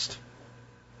blast.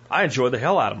 I enjoy the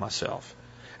hell out of myself.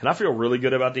 And I feel really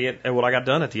good about what I got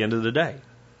done at the end of the day.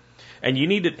 And you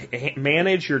need to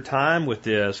manage your time with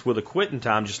this with a quitting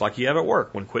time, just like you have at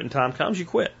work. When quitting time comes, you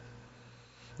quit.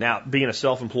 Now, being a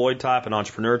self-employed type, an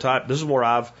entrepreneur type, this is where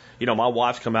my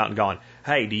wife's come out and gone,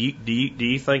 hey, do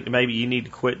you think maybe you need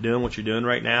to quit doing what you're doing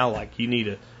right now? Like, you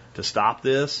need to stop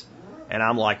this? And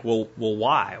I'm like, well,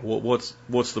 why?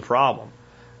 What's the problem?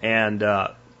 And,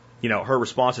 her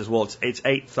response is, well, it's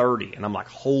 8:30. And I'm like,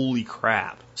 holy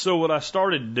crap. So what I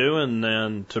started doing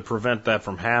then to prevent that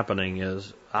from happening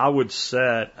is I would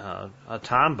set a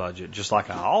time budget, just like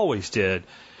I always did.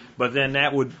 But then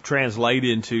that would translate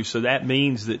into, so that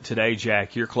means that today,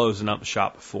 Jack, you're closing up the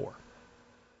shop at 4.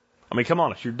 I mean, come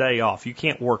on, it's your day off. You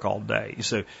can't work all day.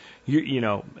 So,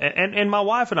 and my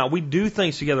wife and I, we do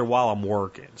things together while I'm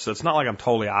working. So it's not like I'm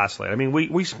totally isolated. I mean,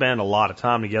 we spend a lot of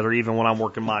time together, even when I'm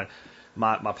working my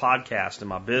podcast and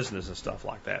my business and stuff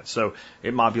like that. So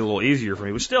it might be a little easier for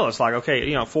me. But still, it's like,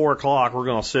 okay, 4 o'clock, we're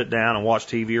going to sit down and watch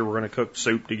TV, or we're going to cook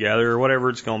soup together, or whatever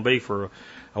it's going to be for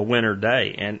a winter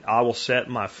day. And I will set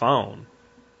my phone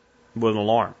with an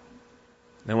alarm.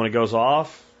 And when it goes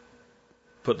off,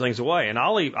 put things away. And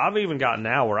I've even gotten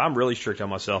now where I'm really strict on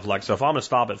myself. Like, so if I'm going to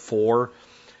stop at 4,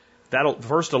 the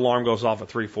first alarm goes off at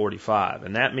 3:45.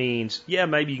 And that means,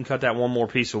 maybe you can cut that one more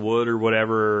piece of wood or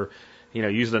whatever,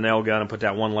 use the nail gun and put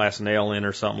that one last nail in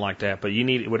or something like that. But you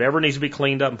need, whatever needs to be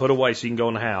cleaned up and put away so you can go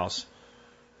in the house.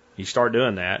 You start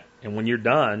doing that. And when you're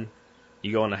done,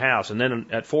 you go in the house. And then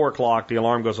at 4 o'clock, the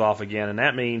alarm goes off again. And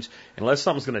that means, unless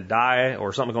something's going to die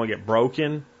or something's going to get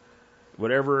broken,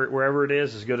 wherever it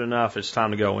is good enough. It's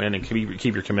time to go in and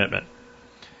keep your commitment.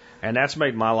 And that's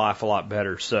made my life a lot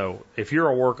better. So if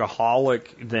you're a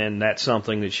workaholic, then that's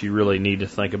something that you really need to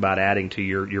think about adding to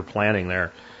your planning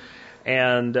there.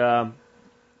 And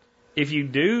if you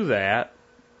do that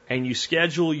and you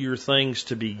schedule your things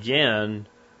to begin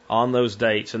on those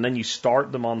dates, and then you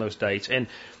start them on those dates, and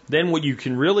then what you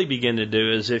can really begin to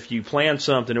do is, if you plan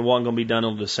something, it wasn't going to be done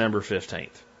until December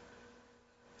 15th.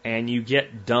 And you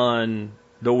get done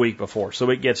the week before. So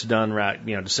it gets done right,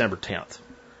 December 10th.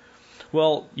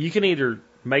 Well, you can either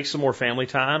make some more family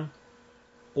time,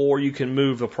 or you can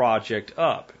move the project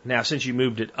up. Now, since you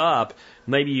moved it up,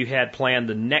 maybe you had planned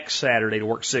the next Saturday to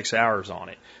work 6 hours on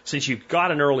it. Since you've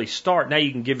got an early start, now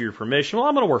you can give your permission, well,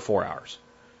 I'm going to work 4 hours.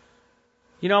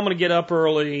 I'm going to get up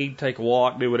early, take a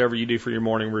walk, do whatever you do for your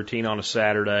morning routine on a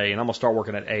Saturday, and I'm going to start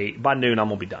working at 8. By noon, I'm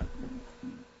going to be done.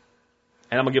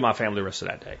 And I'm going to give my family the rest of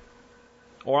that day.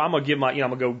 Or I'm going to I'm going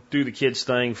to go do the kids'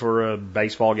 thing for a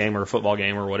baseball game or a football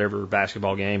game or whatever,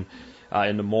 basketball game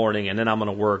in the morning, and then I'm going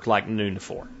to work like noon to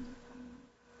 4.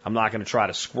 I'm not going to try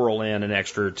to squirrel in an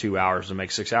extra 2 hours to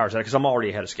make 6 hours because I'm already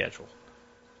ahead of schedule.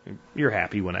 You're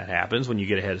happy when that happens, when you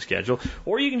get ahead of schedule.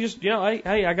 Or you can just, hey,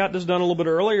 I got this done a little bit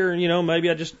earlier, and, maybe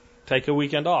I just take a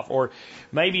weekend off. Or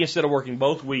maybe instead of working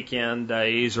both weekend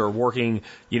days or working,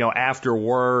 after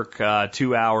work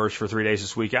 2 hours for 3 days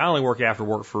this week, I only work after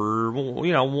work for,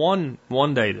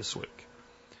 one day this week.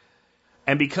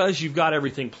 And because you've got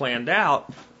everything planned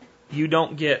out, you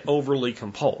don't get overly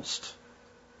compulsed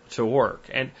to work.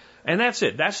 And that's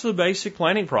it. That's the basic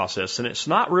planning process. And it's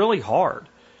not really hard.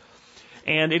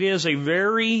 And it is a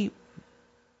very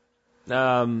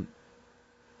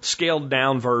scaled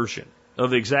down version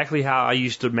of exactly how I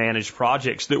used to manage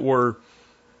projects that were,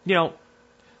 one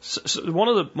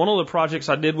of the projects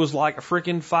I did was like a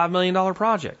freaking $5 million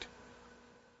project.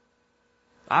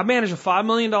 I managed a $5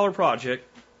 million project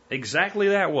exactly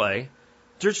that way.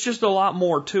 There's just a lot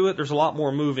more to it. There's a lot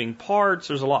more moving parts.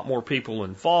 There's a lot more people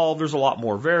involved. There's a lot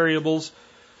more variables.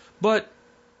 But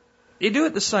you do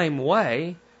it the same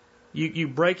way. You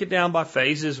break it down by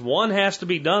phases. 1 has to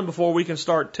be done before we can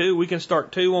start 2. We can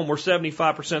start 2 when we're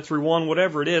 75% through 1,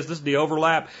 whatever it is. This is the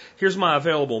overlap. Here's my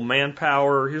available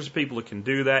manpower. Here's the people that can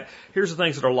do that. Here's the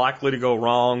things that are likely to go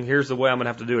wrong. Here's the way I'm going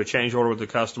to have to do a change order with the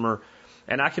customer.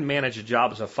 And I can manage a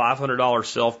job as a $500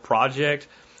 self-project,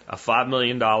 a $5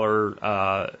 million,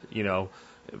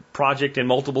 project in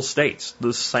multiple states.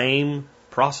 The same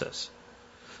process.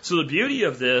 So the beauty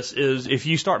of this is if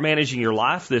you start managing your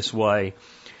life this way,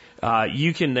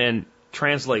 you can then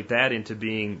translate that into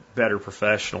being better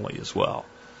professionally as well.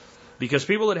 Because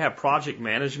people that have project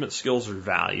management skills are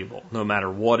valuable, no matter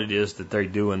what it is that they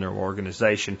do in their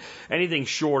organization. Anything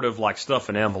short of like stuff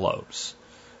in envelopes,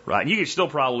 right? And you can still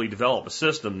probably develop a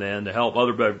system then to help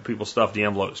other people stuff the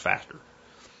envelopes faster.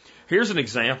 Here's an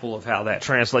example of how that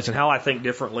translates and how I think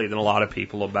differently than a lot of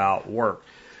people about work.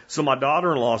 So my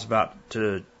daughter-in-law is about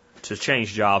to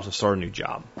change jobs and start a new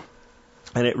job.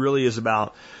 And it really is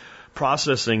about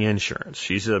processing insurance.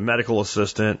 She's a medical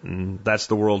assistant, and that's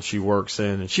the world she works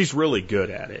in, and she's really good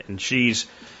at it. And she's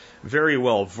very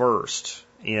well versed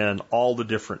in all the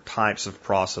different types of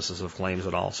processes of claims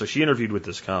and all. So she interviewed with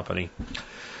this company,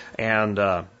 and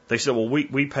they said, well,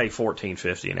 we pay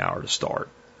 $14.50 an hour to start.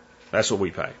 That's what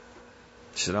we pay.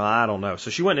 She said, I don't know. So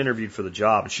she went and interviewed for the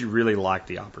job, and she really liked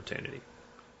the opportunity.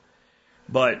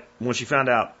 But when she found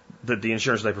out that the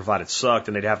insurance they provided sucked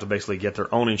and they'd have to basically get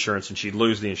their own insurance and she'd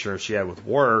lose the insurance she had with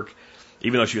work,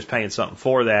 even though she was paying something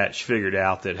for that, she figured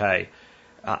out that, hey,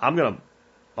 I'm gonna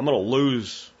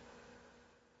lose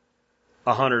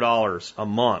 $100 a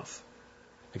month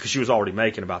because she was already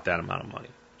making about that amount of money.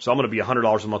 So I'm going to be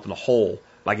 $100 a month in the hole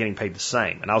by getting paid the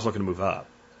same. And I was looking to move up.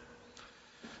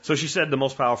 So she said the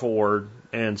most powerful word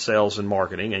in sales and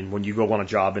marketing, and when you go on a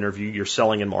job interview, you're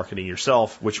selling and marketing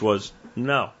yourself, which was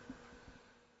no.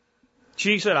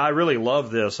 She said, I really love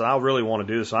this, and I really want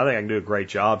to do this. I think I can do a great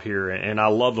job here, and I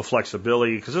love the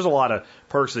flexibility, because there's a lot of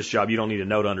perks to this job you don't need to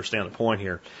know to understand the point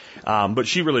here. But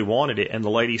she really wanted it, and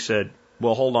the lady said,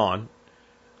 well, hold on.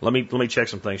 Let me check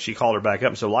some things. She called her back up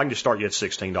and said, well, I can just start you at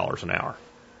 $16 an hour.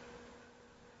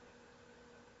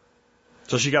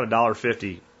 So she got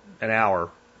 $1.50 an hour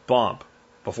bump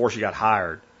before she got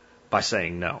hired by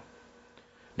saying no.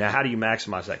 Now, how do you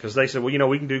maximize that? Because they said, well,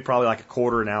 we can do probably like a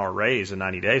quarter an hour raise in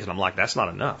 90 days. And I'm like, that's not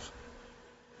enough.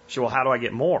 She said, well, how do I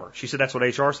get more? She said, that's what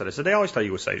HR said. I said, they always tell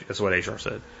you that's what HR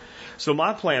said. So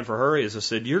my plan for her is I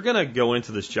said, you're going to go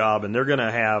into this job and they're going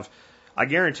to have, I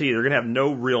guarantee you, they're going to have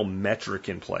no real metric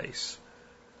in place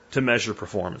to measure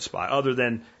performance by other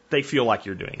than they feel like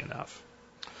you're doing enough.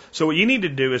 So what you need to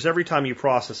do is every time you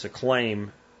process a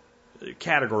claim,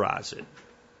 categorize it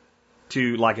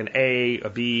to like an A, a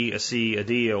B, a C, a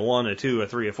D, a 1, a 2, a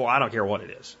 3, a 4. I don't care what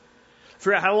it is.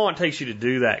 Figure out how long it takes you to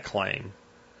do that claim.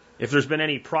 If there's been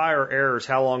any prior errors,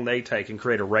 how long they take, and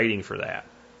create a rating for that.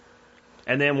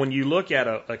 And then when you look at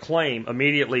a claim,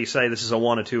 immediately say this is a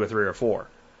 1, a 2, a 3, or a 4.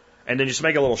 And then just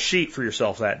make a little sheet for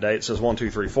yourself that day. It says 1, 2,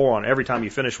 3, 4 on. Every time you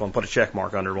finish one, put a check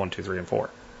mark under 1, 2, 3, and 4.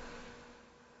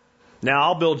 Now,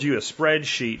 I'll build you a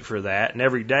spreadsheet for that, and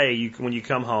every day when you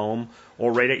come home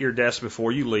or right at your desk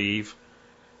before you leave,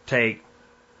 take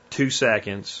 2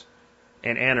 seconds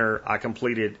and enter, I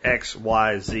completed X,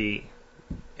 Y, Z,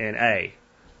 and A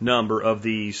number of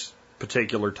these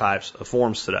particular types of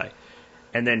forms today.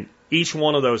 And then each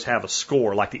one of those have a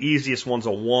score. Like the easiest one's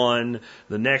a 1,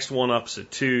 the next one up's a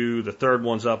 2, the third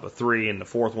one's up a 3, and the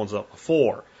fourth one's up a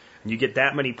 4. And you get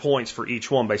that many points for each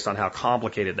one based on how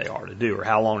complicated they are to do or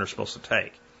how long they're supposed to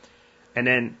take. And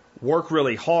then work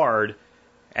really hard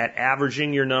at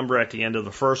averaging your number at the end of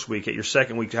the first week. At your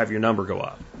second week, have your number go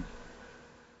up.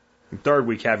 And third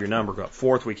week, have your number go up.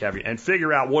 Fourth week, have your... And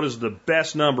figure out what is the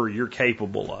best number you're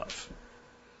capable of.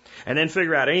 And then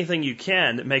figure out anything you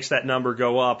can that makes that number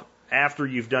go up after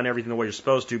you've done everything the way you're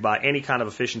supposed to by any kind of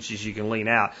efficiencies you can lean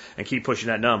out and keep pushing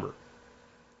that number.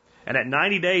 And at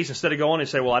 90 days, instead of going and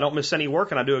say, well, I don't miss any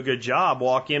work and I do a good job,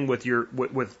 walk in with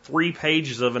with 3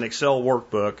 pages of an Excel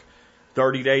workbook,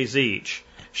 30 days each,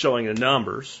 showing the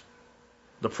numbers,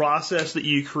 the process that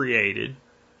you created,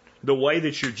 the way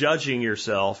that you're judging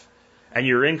yourself, and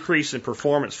your increase in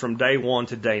performance from day 1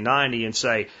 to day 90, and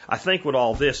say, I think with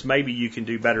all this, maybe you can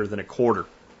do better than a quarter.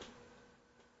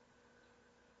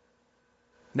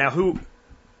 Now,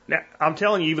 I'm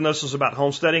telling you, even though this is about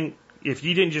homesteading, if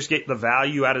you didn't just get the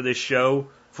value out of this show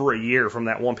for a year from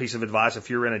that one piece of advice, if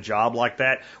you're in a job like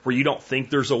that, where you don't think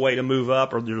there's a way to move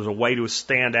up or there's a way to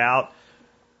stand out,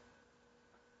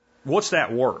 what's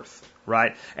that worth?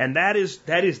 Right? And that is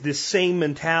the same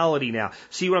mentality now.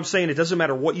 See what I'm saying? It doesn't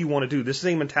matter what you want to do. This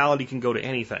same mentality can go to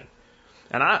anything.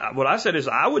 And what I said is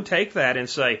I would take that and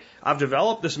say, I've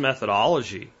developed this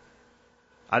methodology.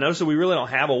 I noticed that we really don't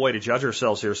have a way to judge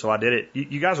ourselves here, so I did it.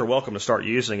 You guys are welcome to start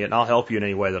using it, and I'll help you in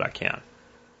any way that I can.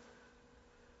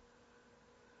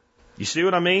 You see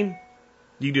what I mean?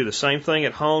 You can do the same thing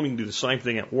at home. You can do the same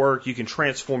thing at work. You can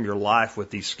transform your life with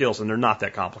these skills, and they're not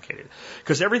that complicated.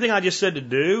 Because everything I just said to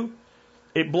do,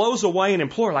 it blows away an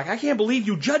employer. Like, I can't believe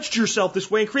you judged yourself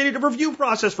this way and created a review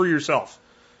process for yourself.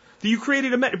 You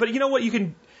created but you know what?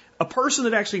 A person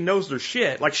that actually knows their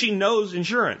shit, like she knows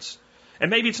insurance. And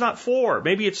maybe it's not 4,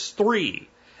 maybe it's 3.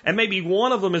 And maybe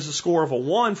one of them is a score of a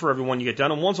 1 for every one you get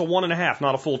done, and one's a 1.5,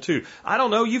 not a full 2. I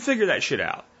don't know. You figure that shit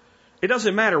out. It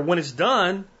doesn't matter. When it's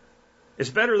done,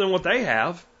 it's better than what they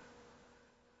have.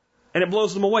 And it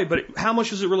blows them away. But how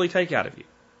much does it really take out of you?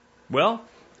 Well,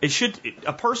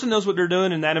 a person knows what they're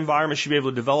doing in that environment should be able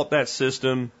to develop that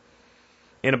system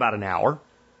in about an hour.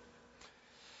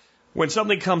 When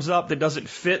something comes up that doesn't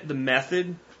fit the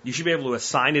method, you should be able to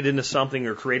assign it into something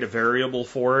or create a variable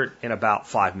for it in about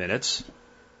 5 minutes.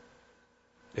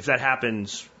 If that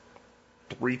happens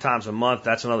 3 times a month,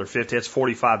 that's another 50. That's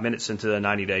 45 minutes into a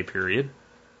 90-day period.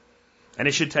 And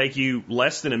it should take you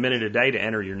less than a minute a day to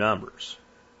enter your numbers.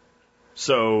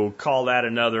 So call that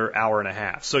another hour and a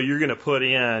half. So you're going to put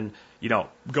in,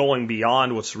 going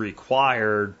beyond what's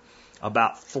required,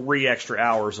 about 3 extra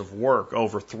hours of work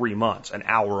over 3 months, an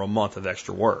hour a month of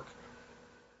extra work.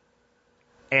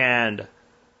 And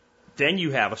then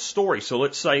you have a story. So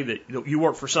let's say that you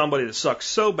work for somebody that sucks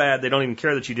so bad they don't even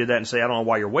care that you did that and say, I don't know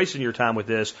why you're wasting your time with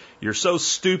this. You're so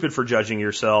stupid for judging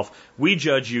yourself. We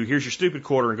judge you. Here's your stupid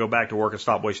quarter and go back to work and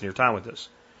stop wasting your time with this.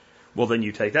 Well, then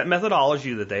you take that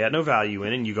methodology that they had no value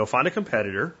in and you go find a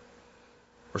competitor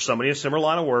or somebody in a similar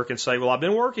line of work and say, well, I've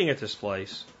been working at this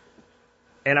place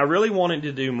and I really wanted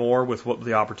to do more with what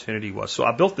the opportunity was. So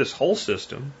I built this whole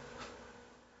system.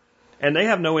 And they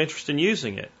have no interest in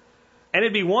using it. And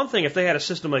it'd be one thing if they had a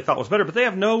system they thought was better, but they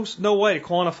have no way to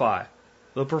quantify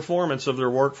the performance of their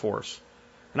workforce.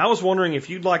 And I was wondering if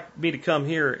you'd like me to come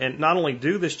here and not only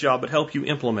do this job, but help you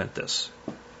implement this.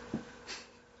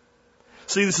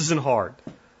 See, this isn't hard.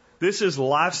 This is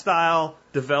lifestyle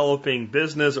developing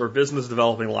business or business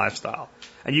developing lifestyle.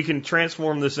 And you can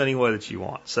transform this any way that you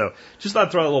want. So just thought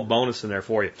I'd throw a little bonus in there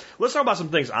for you. Let's talk about some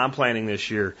things I'm planning this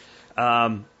year.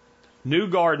 New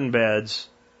garden beds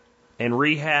and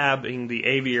rehabbing the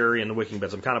aviary and the wicking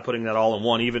beds. I'm kind of putting that all in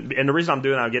one. And the reason I'm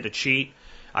doing it, I get to cheat.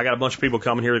 I got a bunch of people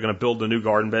coming here that are going to build the new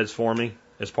garden beds for me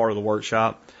as part of the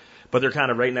workshop. But they're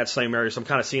kind of right in that same area, so I'm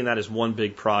kind of seeing that as one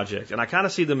big project. And I kind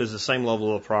of see them as the same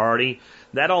level of priority.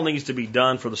 That all needs to be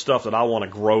done for the stuff that I want to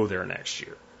grow there next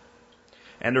year.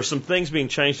 And there's some things being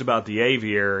changed about the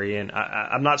aviary, and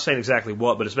I'm not saying exactly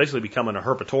what, but it's basically becoming a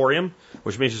herpetoarium,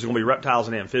 which means there's going to be reptiles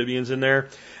and amphibians in there.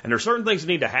 And there's certain things that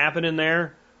need to happen in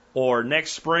there, or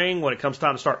next spring, when it comes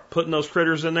time to start putting those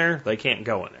critters in there, they can't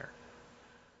go in there.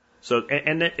 So,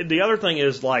 and the other thing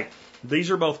is, like,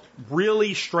 these are both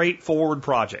really straightforward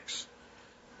projects.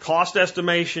 Cost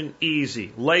estimation,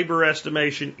 easy. Labor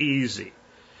estimation, easy.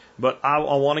 But I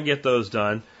want to get those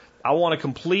done. I want to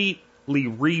completely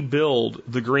rebuild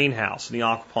the greenhouse and the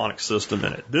aquaponics system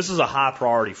in it. This is a high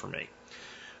priority for me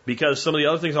because some of the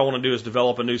other things I want to do is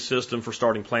develop a new system for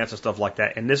starting plants and stuff like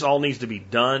that. And this all needs to be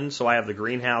done so I have the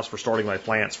greenhouse for starting my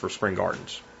plants for spring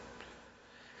gardens.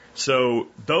 So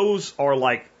those are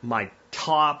like my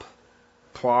top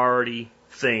priority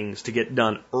things to get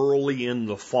done early in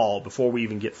the fall before we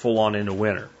even get full on into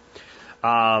winter.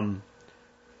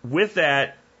 With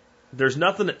that, there's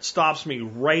nothing that stops me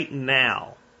right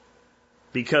now,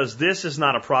 because this is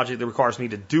not a project that requires me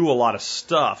to do a lot of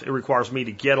stuff. It requires me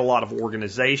to get a lot of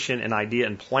organization and idea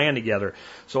and plan together.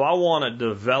 So I want to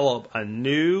develop a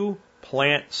new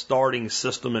plant starting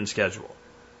system and schedule.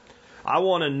 I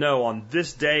want to know on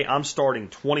this day I'm starting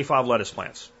 25 lettuce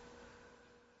plants.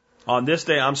 On this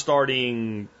day I'm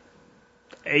starting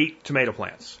 8 tomato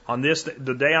plants. On this,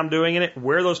 the day I'm doing it,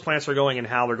 where those plants are going and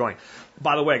how they're going.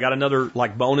 By the way, I got another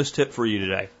bonus tip for you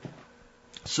today.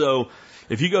 So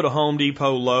if you go to Home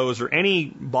Depot, Lowe's, or any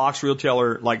box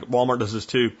retailer, like Walmart does this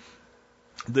too,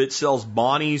 that sells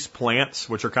Bonnie's plants,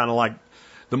 which are kind of like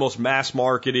the most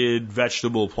mass-marketed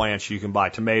vegetable plants you can buy,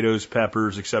 tomatoes,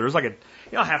 peppers, etc. There's like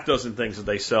a half dozen things that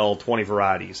they sell 20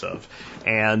 varieties of.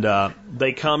 And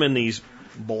they come in these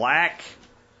black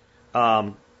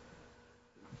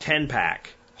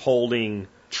 10-pack holding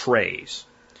trays.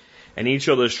 And each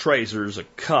of those trays, there's a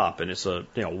cup, and it's a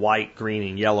white, green,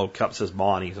 and yellow cup that says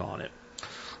Bonnie's on it.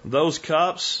 Those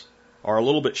cups are a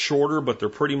little bit shorter, but they're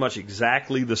pretty much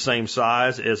exactly the same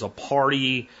size as a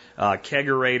party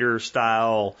kegerator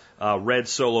style red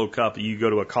Solo cup that you go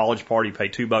to a college party, pay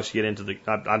 $2 to get into the.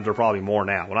 They're probably more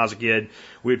now. When I was a kid,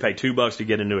 we'd pay $2 to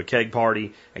get into a keg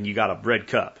party, and you got a red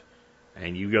cup,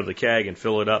 and you go to the keg and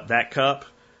fill it up. That cup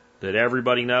that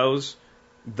everybody knows,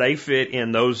 they fit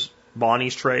in those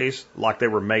Bonnie's trays like they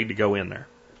were made to go in there.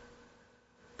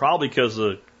 Probably because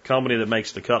the company that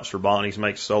makes the cups for Bonnie's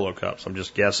makes Solo cups. I'm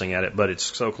just guessing at it, but it's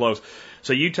so close.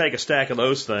 So you take a stack of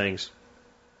those things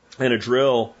and a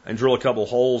drill and drill a couple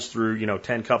holes through,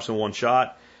 10 cups in one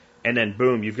shot, and then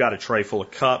boom, you've got a tray full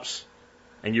of cups,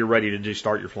 and you're ready to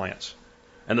start your plants.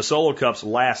 And the Solo cups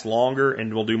last longer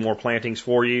and will do more plantings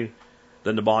for you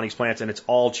than the Bonnie's plants, and it's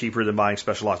all cheaper than buying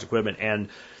specialized equipment. And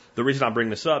the reason I bring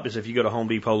this up is if you go to Home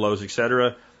Depot, Lowe's,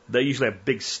 etc., they usually have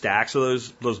big stacks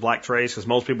of those black trays, because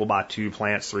most people buy 2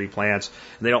 plants, 3 plants,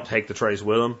 and they don't take the trays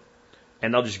with them,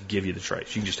 and they'll just give you the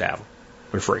trays. You can just have them.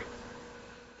 They're free.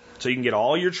 So you can get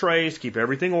all your trays, keep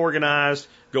everything organized,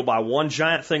 go buy one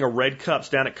giant thing of red cups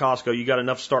down at Costco. You got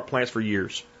enough to start plants for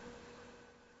years.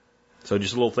 So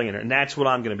just a little thing in there. And that's what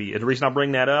I'm going to be. And the reason I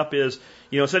bring that up is,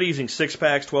 instead of using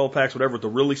 6-packs, 12-packs, whatever, with the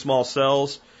really small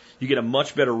cells, you get a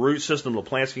much better root system. The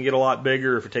plants can get a lot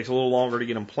bigger. If it takes a little longer to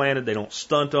get them planted, they don't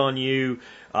stunt on you.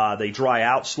 They dry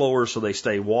out slower, so they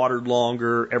stay watered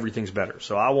longer. Everything's better.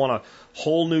 So I want a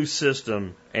whole new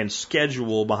system and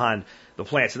schedule behind the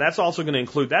plants. And that's also going to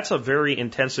include, that's a very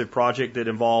intensive project that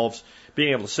involves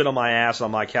being able to sit on my ass on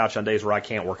my couch on days where I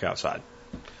can't work outside.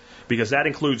 Because that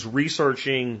includes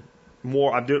researching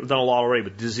more. I've done a lot already,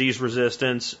 but disease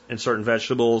resistance in certain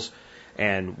vegetables,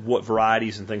 and what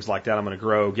varieties and things like that I'm going to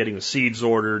grow, getting the seeds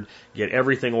ordered, get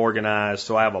everything organized.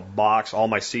 So I have a box, all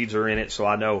my seeds are in it, so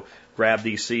I know, grab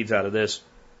these seeds out of this.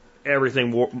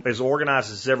 Everything as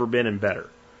organized as it's ever been and better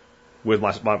with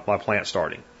my plant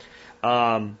starting.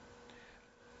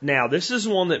 Now, this is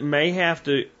one that may have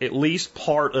to, at least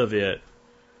part of it,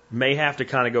 may have to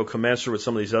kind of go commensurate with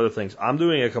some of these other things. I'm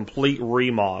doing a complete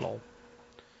remodel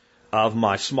of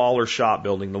my smaller shop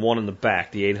building, the one in the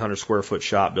back, the 800 square foot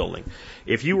shop building.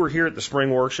 If you were here at the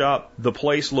spring workshop, the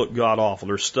place looked god awful.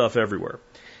 There's stuff everywhere.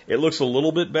 It looks a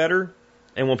little bit better.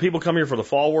 And when people come here for the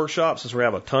fall workshop, since we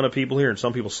have a ton of people here and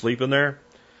some people sleep in there,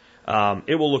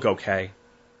 it will look okay.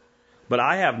 But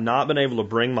I have not been able to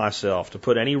bring myself to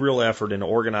put any real effort into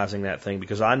organizing that thing,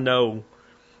 because I know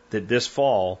that this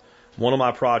fall, one of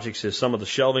my projects is some of the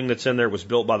shelving that's in there was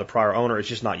built by the prior owner. It's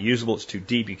just not usable. It's too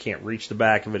deep. You can't reach the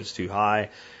back of it. It's too high.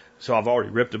 So I've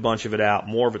already ripped a bunch of it out.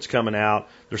 More of it's coming out.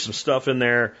 There's some stuff in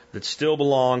there that still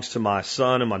belongs to my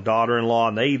son and my daughter-in-law,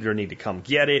 and they either need to come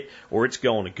get it or it's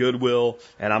going to Goodwill,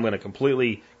 and I'm going to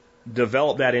completely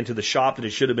develop that into the shop that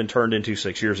it should have been turned into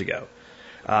 6 years ago.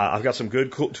 I've got some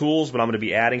good tools, but I'm going to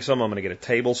be adding some. I'm going to get a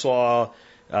table saw,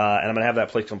 and I'm going to have that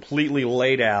place completely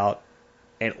laid out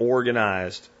and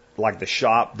organized like the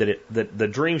shop the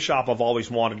dream shop I've always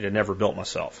wanted and never built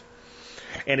myself.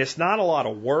 And it's not a lot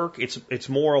of work. It's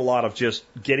more a lot of just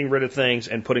getting rid of things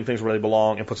and putting things where they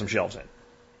belong and put some shelves in.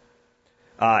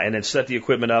 And then set the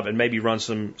equipment up and maybe run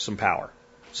some power.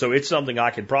 So it's something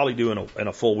I could probably do in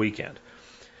a full weekend.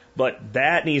 But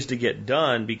that needs to get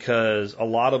done because a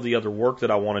lot of the other work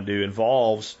that I want to do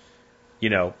involves,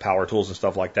 power tools and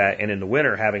stuff like that. And in the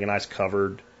winter, having a nice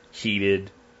covered,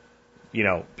 heated,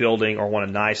 building, or on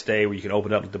a nice day where you can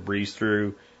open up and let the breeze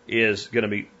through, is going to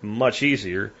be much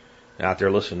easier. Out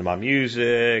there listening to my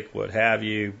music, what have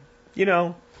you,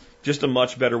 just a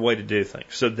much better way to do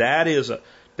things. So that's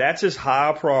That's as high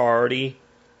a priority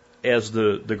as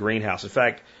the greenhouse. In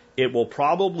fact, it will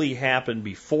probably happen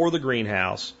before the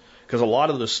greenhouse, because a lot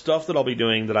of the stuff that I'll be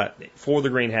doing for the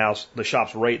greenhouse, the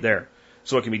shop's right there.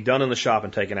 So it can be done in the shop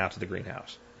and taken out to the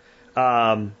greenhouse.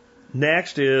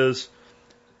 Next is,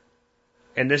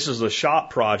 and this is the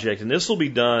shop project, and this will be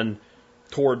done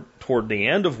toward the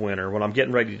end of winter when I'm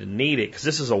getting ready to need it, because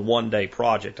this is a one-day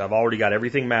project. I've already got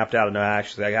everything mapped out and know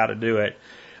actually how to do it.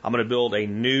 I'm going to build a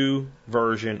new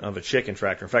version of a chicken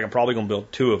tractor. In fact, I'm probably going to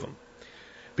build 2 of them,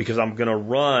 because I'm going to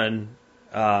run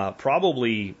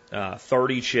probably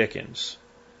 30 chickens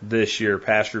this year,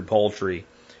 pastured poultry,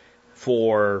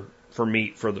 for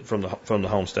meat from the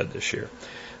homestead this year.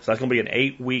 So that's going to be an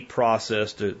 8-week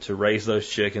process to raise those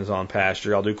chickens on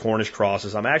pasture. I'll do Cornish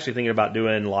crosses. I'm actually thinking about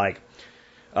doing like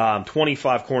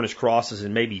 25 Cornish crosses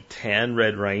and maybe 10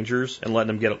 Red Rangers, and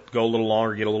letting them go a little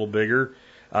longer, get a little bigger,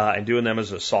 and doing them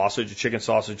as a chicken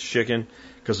sausage chicken,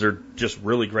 because they're just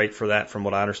really great for that, from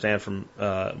what I understand from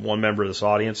one member of this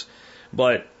audience.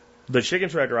 But the chicken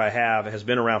tractor I have has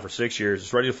been around for 6 years.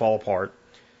 It's ready to fall apart,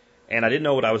 and I didn't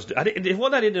know what I was doing. I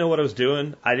didn't know what I was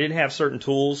doing. I didn't have certain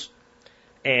tools,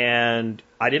 and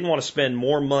I didn't want to spend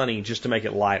more money just to make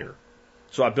it lighter.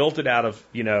 So I built it out of,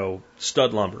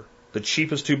 stud lumber, the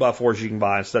cheapest 2x4s you can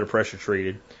buy instead of pressure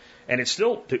treated. And it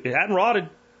hadn't rotted.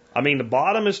 I mean, the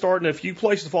bottom is starting a few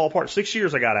places to fall apart. 6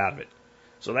 years I got out of it.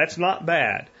 So that's not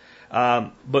bad.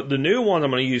 But the new one,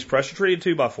 I'm going to use pressure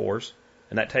treated 2x4s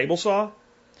and that table saw.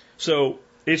 So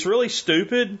it's really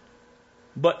stupid,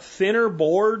 but thinner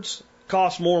boards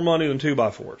cost more money than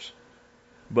 2x4s.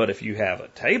 But if you have a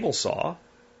table saw,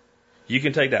 you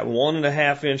can take that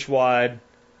 1.5 inch wide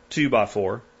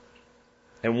 2x4,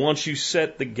 and once you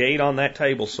set the gate on that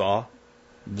table saw,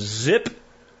 zip,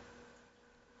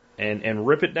 and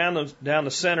rip it down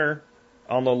the center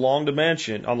on the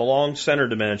long center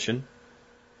dimension,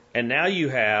 and now you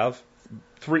have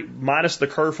minus the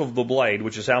kerf of the blade,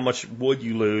 which is how much wood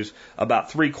you lose,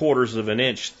 about 3/4 of an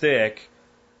inch thick,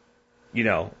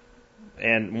 and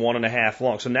 1.5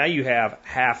 long. So now you have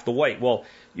half the weight. Well,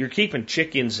 you're keeping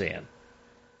chickens in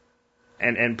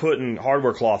and putting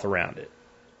hardware cloth around it.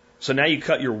 So now you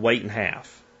cut your weight in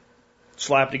half.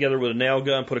 Slap it together with a nail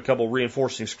gun, put a couple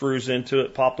reinforcing screws into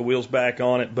it, pop the wheels back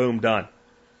on it, boom, done.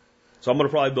 So I'm going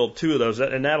to probably build 2 of those,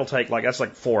 and that'll take that's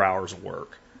like 4 hours of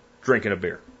work, drinking a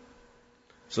beer.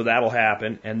 So that'll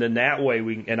happen, and then that way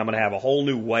and I'm going to have a whole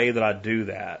new way that I do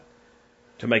that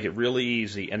to make it really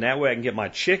easy, and that way I can get my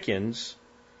chickens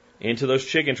into those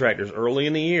chicken tractors early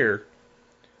in the year,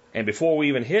 and before we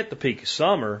even hit the peak of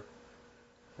summer,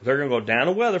 they're going to go down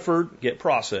to Weatherford, get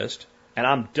processed, and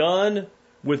I'm done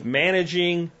with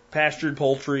managing pastured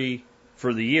poultry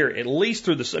for the year, at least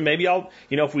through maybe I'll,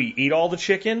 if we eat all the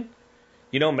chicken,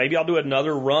 maybe I'll do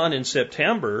another run in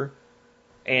September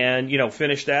and,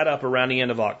 finish that up around the end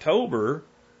of October,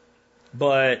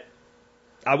 but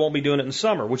I won't be doing it in the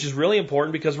summer, which is really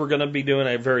important because we're going to be doing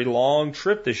a very long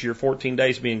trip this year, 14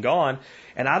 days being gone,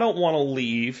 and I don't want to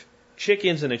leave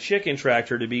chickens in a chicken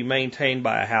tractor to be maintained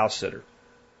by a house sitter.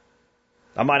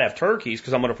 I might have turkeys,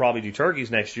 because I'm going to probably do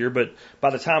turkeys next year, but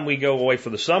by the time we go away for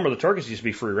the summer, the turkeys just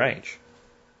be free range.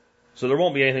 So there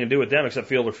won't be anything to do with them except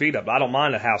fill their feet up. I don't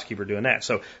mind a housekeeper doing that.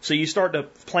 So you start to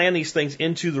plan these things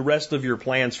into the rest of your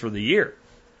plans for the year.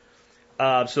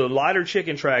 So lighter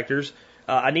chicken tractors,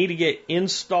 I need to get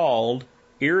installed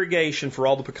irrigation for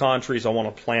all the pecan trees I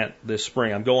want to plant this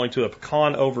spring. I'm going to a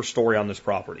pecan overstory on this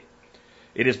property.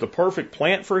 It is the perfect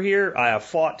plant for here. I have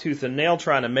fought tooth and nail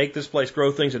trying to make this place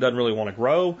grow things it doesn't really want to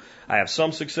grow. I have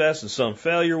some success and some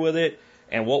failure with it.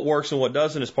 And what works and what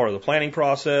doesn't is part of the planting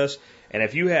process. And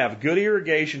if you have good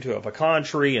irrigation to a pecan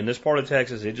tree in this part of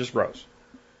Texas, it just grows.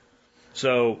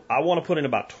 So I want to put in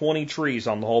about 20 trees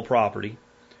on the whole property.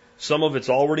 Some of it's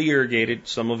already irrigated,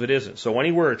 some of it isn't. So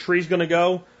anywhere a tree's going to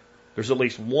go, there's at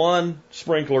least one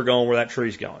sprinkler going where that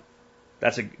tree's going.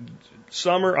 That's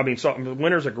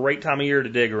winter's a great time of year to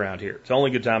dig around here. It's the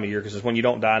only good time of year because it's when you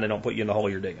don't die and they don't put you in the hole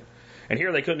you're digging. And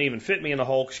here they couldn't even fit me in the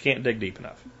hole because you can't dig deep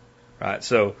enough. Right?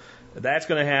 So that's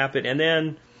going to happen. And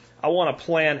then I want to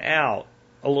plan out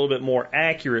a little bit more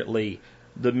accurately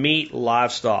the meat,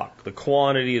 livestock, the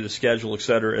quantity, the schedule, et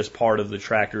cetera, as part of the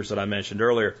tractors that I mentioned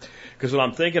earlier. Because what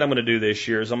I'm thinking I'm going to do this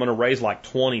year is I'm going to raise like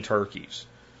 20 turkeys.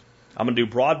 I'm going to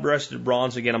do broad-breasted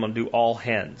bronze again. I'm going to do all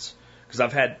hens. Because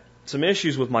I've had some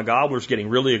issues with my gobblers getting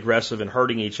really aggressive and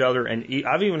hurting each other, and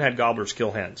I've even had gobblers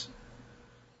kill hens.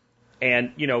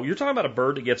 And, you're talking about a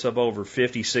bird that gets up over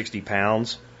 50, 60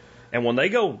 pounds, and when they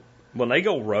go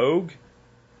rogue,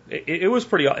 it was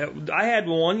pretty. I had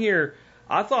one here,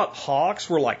 I thought hawks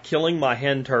were like killing my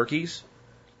hen turkeys,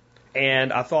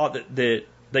 and I thought that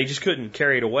they just couldn't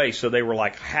carry it away. So they were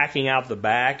like hacking out the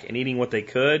back and eating what they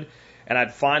could. And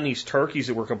I'd find these turkeys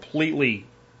that were completely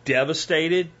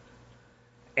devastated.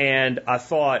 And I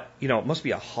thought, you know, it must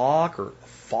be a hawk or a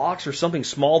fox or something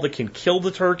small that can kill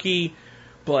the turkey,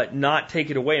 but not take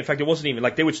it away. In fact, it wasn't even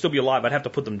like they would still be alive. I'd have to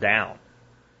put them down.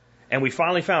 And we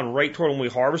finally found right toward when we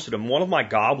harvested them, one of my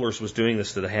gobblers was doing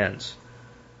this to the hens.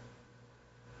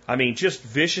 I mean, just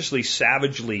viciously,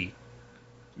 savagely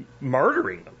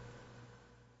murdering them.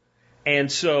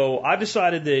 And so I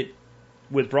decided that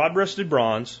with broad-breasted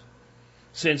bronze,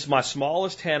 since my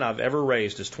smallest hen I've ever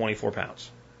raised is 24 pounds,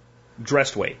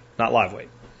 dressed weight, not live weight,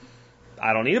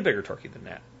 I don't need a bigger turkey than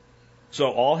that.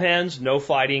 So all hens, no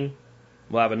fighting.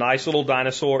 We'll have a nice little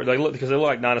dinosaur, because they look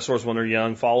like dinosaurs when they're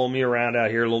young. Follow me around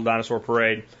out here, a little dinosaur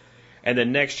parade. And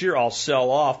then next year I'll sell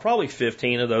off probably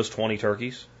 15 of those 20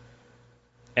 turkeys.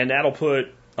 And that'll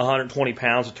put 120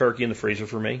 pounds of turkey in the freezer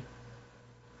for me.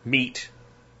 Meat.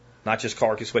 Not just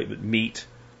carcass weight, but meat.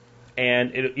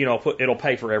 And it'll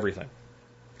pay for everything.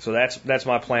 So that's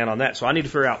my plan on that. So I need to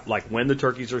figure out like when the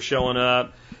turkeys are showing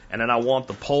up, and then I want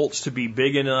the poults to be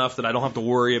big enough that I don't have to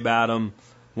worry about them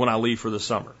when I leave for the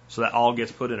summer. So that all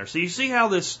gets put in there. So you see how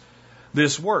this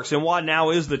works and why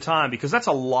now is the time, because that's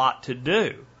a lot to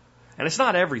do. And it's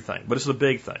not everything, but it's the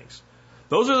big things.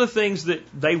 Those are the things that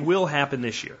they will happen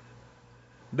this year.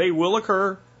 They will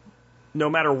occur no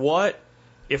matter what.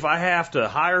 If I have to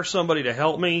hire somebody to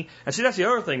help me, and see, that's the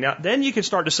other thing. Now, then you can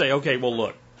start to say, okay, well,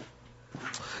 look,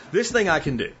 this thing I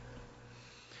can do,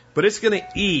 but it's going to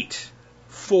eat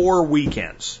 4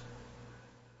 weekends.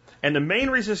 And the main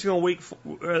reason it's going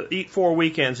to eat 4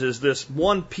 weekends is this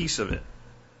one piece of it.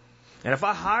 And if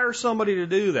I hire somebody to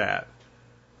do that,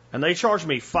 and they charge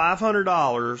me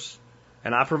 $500,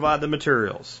 and I provide the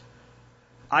materials,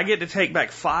 I get to take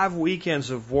back 5 weekends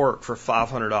of work for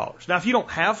 $500. Now, if you don't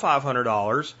have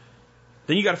 $500,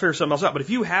 then you got to figure something else out. But if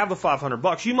you have the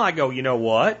 $500, you might go, you know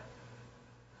what?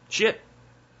 Shit,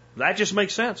 that just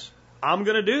makes sense. I'm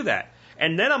going to do that.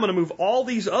 And then I'm going to move all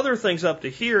these other things up to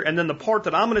here, and then the part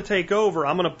that I'm going to take over,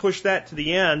 I'm going to push that to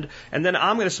the end, and then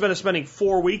I'm going to spending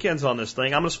 4 weekends on this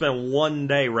thing. I'm going to spend 1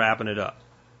 day wrapping it up.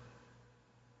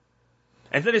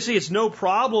 And then you see, it's no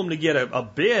problem to get a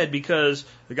bid, because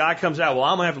the guy comes out, well,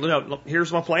 I'm going to have to,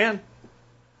 here's my plan.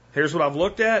 Here's what I've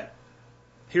looked at.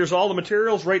 Here's all the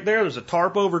materials right there. There's a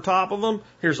tarp over top of them.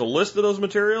 Here's a list of those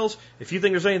materials. If you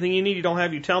think there's anything you need you don't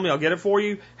have, you tell me, I'll get it for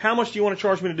you. How much do you want to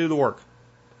charge me to do the work?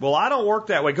 Well, I don't work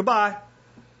that way. Goodbye.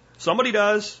 Somebody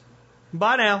does.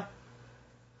 Bye now.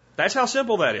 That's how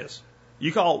simple that is.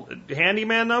 You call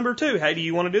handyman number 2. Hey, do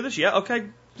you want to do this? Yeah, okay,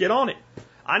 get on it.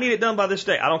 I need it done by this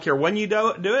day. I don't care when you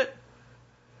do it.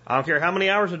 I don't care how many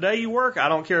hours a day you work. I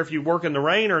don't care if you work in the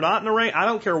rain or not in the rain. I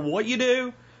don't care what you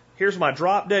do. Here's my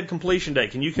drop dead completion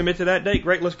date. Can you commit to that date?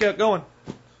 Great, let's get going.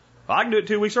 I can do it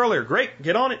 2 weeks earlier. Great,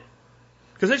 get on it.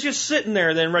 Because it's just sitting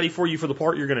there then ready for you for the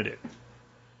part you're going to do.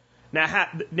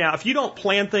 Now, if you don't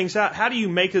plan things out, how do you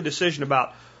make a decision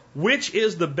about which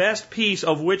is the best piece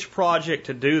of which project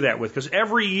to do that with? Because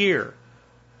every year,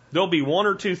 there'll be 1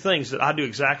 or 2 things that I do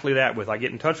exactly that with. I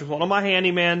get in touch with one of my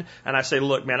handymen, and I say,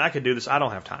 look, man, I could do this. I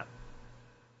don't have time.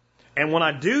 And when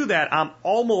I do that, I'm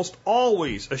almost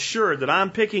always assured that I'm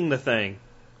picking the thing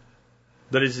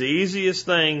that is the easiest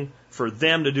thing for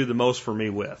them to do the most for me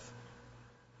with.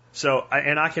 So,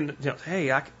 I can,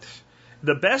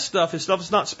 the best stuff is stuff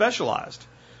that's not specialized.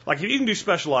 Like if you can do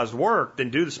specialized work, then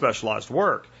do the specialized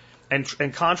work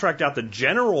and contract out the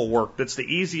general work that's the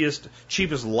easiest,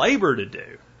 cheapest labor to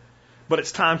do. But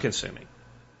it's time consuming.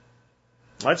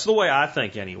 That's the way I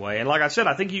think anyway. And like I said,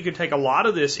 I think you can take a lot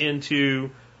of this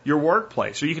into your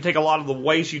workplace, or you can take a lot of the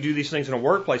ways you do these things in a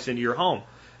workplace into your home.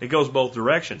 It goes both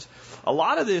directions. A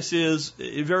lot of this is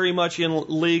very much in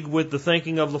league with the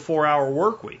thinking of the 4-hour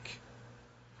work week.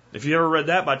 If you ever read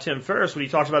that by Tim Ferriss, what he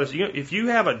talks about is, if you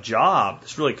have a job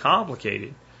that's really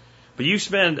complicated, but you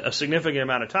spend a significant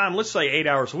amount of time, let's say 8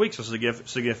 hours a week, so it's a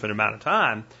significant amount of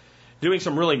time, doing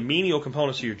some really menial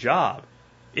components of your job,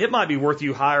 it might be worth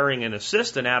you hiring an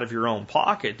assistant out of your own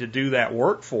pocket to do that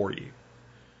work for you,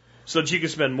 so that you can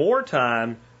spend more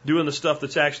time doing the stuff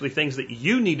that's actually things that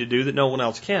you need to do that no one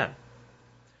else can.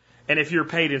 And if you're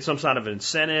paid in some sort of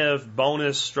incentive,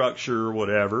 bonus structure, or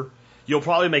whatever, you'll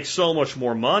probably make so much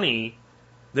more money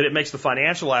that it makes the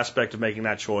financial aspect of making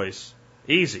that choice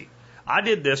easy. I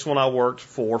did this when I worked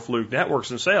for Fluke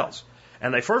Networks in sales,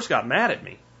 and they first got mad at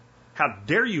me. How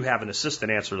dare you have an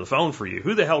assistant answer the phone for you?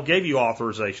 Who the hell gave you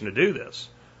authorization to do this?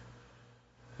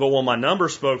 But when my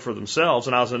numbers spoke for themselves,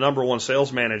 and I was the number 1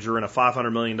 sales manager in a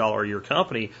 $500 million a year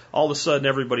company, all of a sudden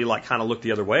everybody kind of looked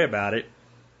the other way about it.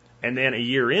 And then a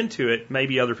year into it,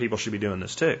 maybe other people should be doing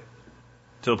this too.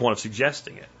 to the point of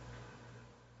suggesting it.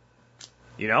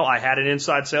 You know, I had an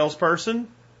inside salesperson.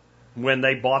 When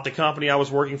they bought the company I was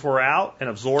working for out and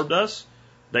absorbed us,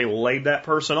 they laid that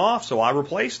person off, so I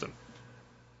replaced them.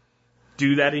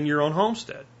 Do that in your own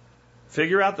homestead.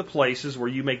 Figure out the places where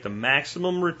you make the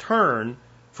maximum return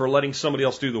for letting somebody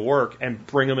else do the work and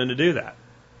bring them in to do that.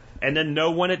 And then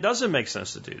know when it doesn't make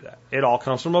sense to do that. It all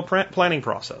comes from a planning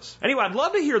process. Anyway, I'd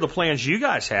love to hear the plans you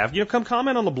guys have. You know, come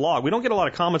comment on the blog. We don't get a lot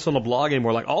of comments on the blog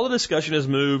anymore. Like, all the discussion has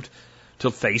moved to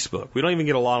Facebook. We don't even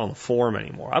get a lot on the forum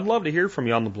anymore. I'd love to hear from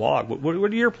you on the blog. What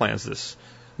are your plans this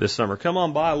summer? Come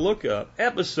on by, look up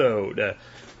episode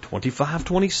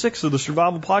 2526 of the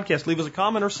Survival Podcast. Leave us a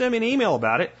comment or send me an email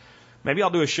about it. Maybe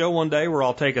I'll do a show one day where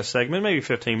I'll take a segment, maybe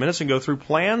 15 minutes, and go through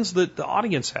plans that the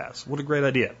audience has. What a great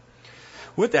idea.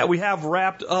 With that, we have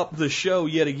wrapped up the show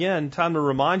yet again. Time to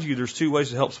remind you there's 2 ways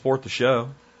to help support the show.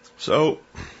 So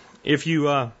if you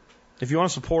want to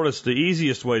support us, the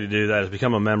easiest way to do that is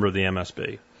become a member of the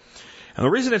MSB. And the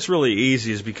reason it's really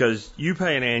easy is because you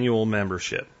pay an annual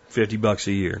membership, $50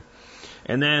 a year.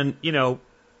 And then, you know,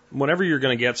 whenever you're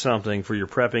going to get something for your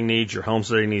prepping needs, your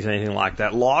homesteading needs, anything like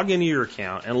that, log into your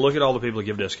account and look at all the people that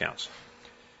give discounts.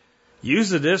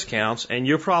 Use the discounts, and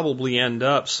you'll probably end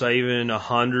up saving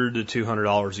 $100 to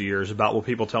 $200 a year is about what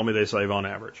people tell me they save on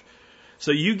average.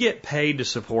 So you get paid to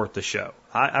support the show.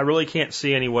 I really can't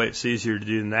see any way it's easier to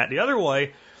do than that. The other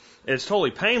way, it's totally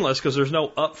painless because there's no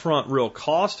upfront real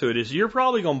cost to it, is you're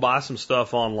probably going to buy some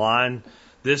stuff online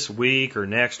this week or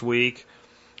next week.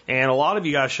 And a lot of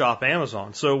you guys shop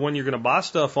Amazon. So when you're going to buy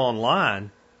stuff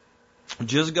online,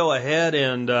 just go ahead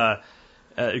and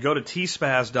go to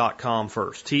tspaz.com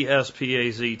first.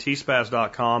 T-S-P-A-Z,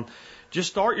 tspaz.com. Just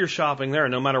start your shopping there.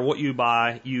 No matter what you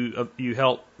buy, you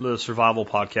help the Survival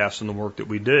Podcast and the work that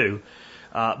we do.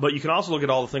 But you can also look at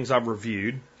all the things I've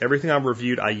reviewed. Everything I've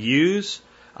reviewed, I use,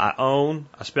 I own,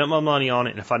 I spent my money on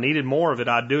it, and if I needed more of it,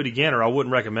 I'd do it again, or I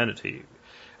wouldn't recommend it to you.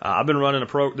 I've been running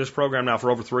this program now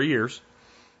for over 3 years.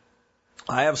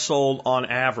 I have sold, on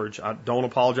average, I don't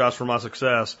apologize for my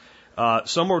success,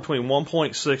 somewhere between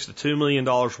 $1.6 to $2 million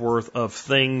worth of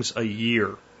things a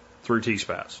year through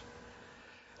TSPAZ.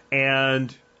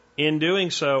 And in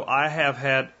doing so, I have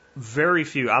had very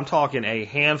few, I'm talking a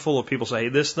handful of people say, hey,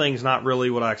 this thing's not really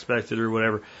what I expected or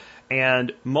whatever.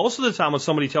 And most of the time when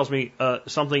somebody tells me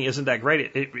something isn't that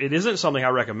great, it isn't something I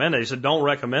recommend. They said, don't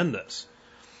recommend this.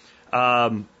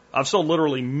 I've sold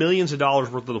literally millions of dollars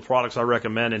worth of the products I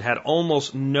recommend and had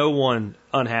almost no one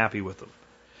unhappy with them.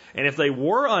 And if they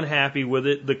were unhappy with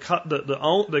it,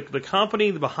 the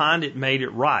company behind it made it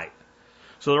right.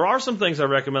 So there are some things I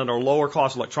recommend are lower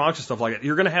cost electronics and stuff like that.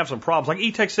 You're going to have some problems, like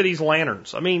E-Tech City's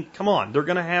lanterns. I mean, come on, they're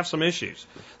going to have some issues.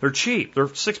 They're cheap. They're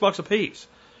 $6 a piece.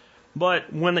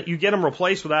 But when you get them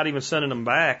replaced without even sending them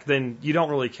back, then you don't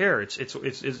really care. It's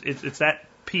that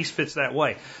piece fits that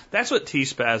way. That's what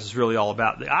T-Spaz is really all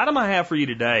about. The item I have for you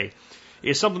today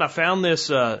is something I found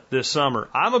this summer.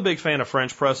 I'm a big fan of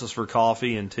French presses for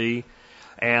coffee and tea.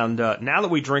 And now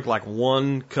that we drink like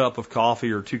 1 cup of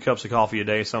coffee or 2 cups of coffee a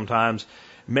day sometimes,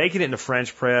 making it in a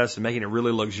French press and making it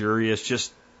really luxurious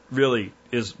just really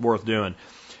is worth doing.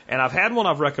 And I've had one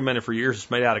I've recommended for years.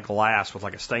 It's made out of glass with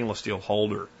like a stainless steel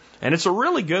holder. And it's a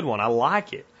really good one. I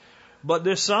like it. But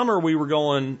this summer we were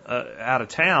going out of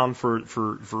town for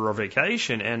our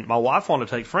vacation, and my wife wanted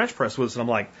to take French press with us, and I'm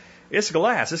like, it's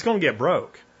glass. It's going to get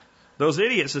broke. Those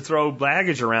idiots that throw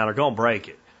baggage around are going to break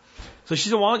it. So she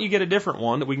said, why don't you get a different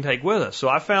one that we can take with us? So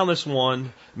I found this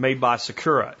one made by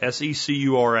Secura,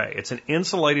 S-E-C-U-R-A. It's an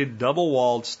insulated,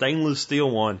 double-walled, stainless steel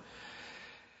one.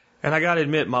 And I got to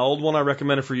admit, my old one I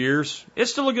recommended for years,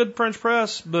 it's still a good French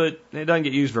press, but it doesn't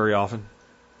get used very often.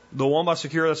 The one by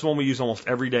Secura, that's the one we use almost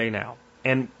every day now.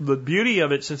 And the beauty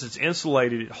of it, since it's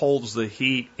insulated, it holds the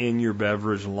heat in your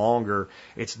beverage longer.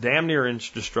 It's damn near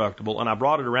indestructible. And I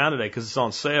brought it around today because it's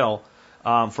on sale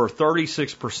for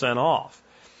 36% off.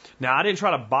 Now, I didn't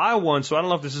try to buy one, so I don't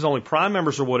know if this is only Prime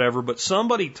members or whatever, but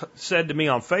somebody said to me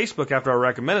on Facebook after I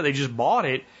recommended it, they just bought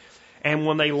it, and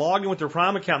when they logged in with their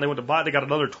Prime account and they went to buy it, they got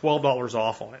another $12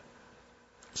 off on it.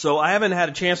 So I haven't had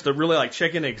a chance to really like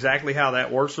check in exactly how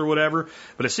that works or whatever,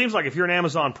 but it seems like if you're an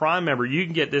Amazon Prime member, you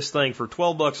can get this thing for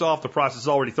 $12 off. The price is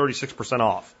already 36%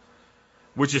 off,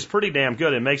 which is pretty damn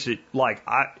good. It makes it like,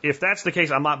 if that's the case,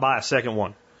 I might buy a second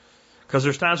one. Because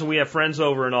there's times when we have friends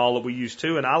over and all that we use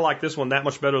too, and I like this one that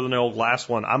much better than the old glass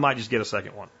one. I might just get a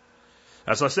second one.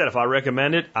 As I said, if I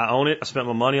recommend it, I own it, I spent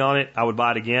my money on it, I would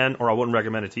buy it again, or I wouldn't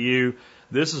recommend it to you.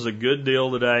 This is a good deal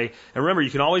today. And remember, you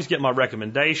can always get my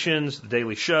recommendations, the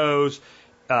daily shows,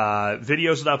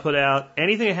 videos that I put out,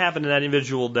 anything that happened in that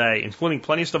individual day, including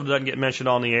plenty of stuff that doesn't get mentioned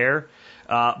on the air,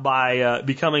 by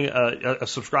becoming a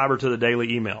subscriber to the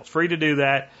daily email. It's free to do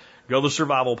that. Go to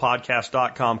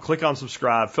survivalpodcast.com, click on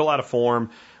subscribe, fill out a form.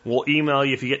 We'll email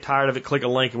you. If you get tired of it, click a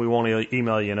link and we won't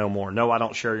email you no more. No, I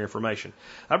don't share your information.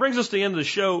 That brings us to the end of the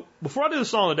show. Before I do the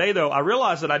song of the day, though, I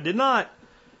realized that I did not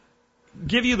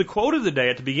give you the quote of the day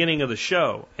at the beginning of the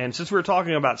show. And since we were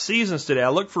talking about seasons today, I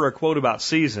looked for a quote about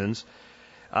seasons.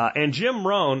 And Jim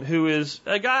Rohn, who is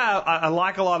a guy I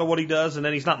like a lot of what he does, and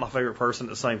then he's not my favorite person at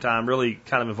the same time, really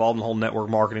kind of involved in the whole network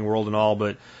marketing world and all,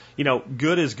 but, you know,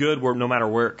 good is good no matter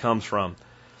where it comes from.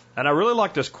 And I really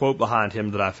like this quote behind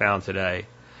him that I found today.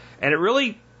 And it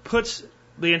really puts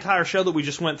the entire show that we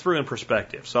just went through in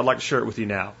perspective. So I'd like to share it with you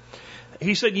now.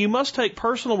 He said, "You must take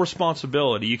personal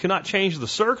responsibility. You cannot change the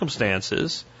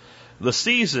circumstances, the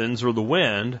seasons, or the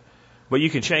wind, but you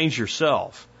can change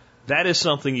yourself. That is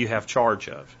something you have charge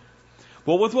of."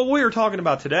 Well, with what we were talking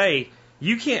about today,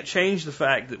 you can't change the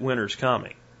fact that winter's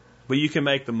coming, but you can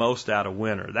make the most out of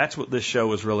winter. That's what this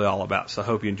show is really all about. So I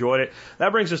hope you enjoyed it.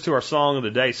 That brings us to our song of the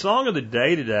day. Song of the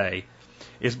day today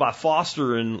is by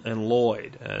Foster and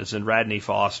Lloyd, as in Radney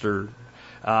Foster,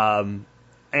 and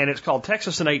it's called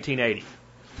Texas in 1880.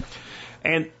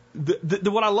 And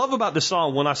what I love about this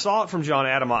song, when I saw it from John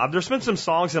Adam, there's been some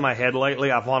songs in my head lately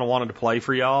I've wanted to play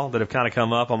for y'all that have kind of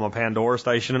come up on my Pandora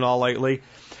station and all lately.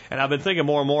 And I've been thinking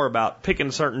more and more about picking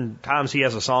certain times he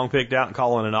has a song picked out and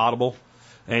calling an audible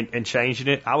and changing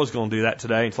it. I was going to do that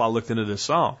today until I looked into this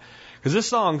song. Because this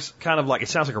song's kind of like, it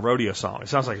sounds like a rodeo song. It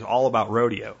sounds like it's all about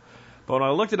rodeo. But when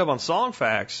I looked it up on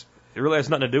Songfacts, it really has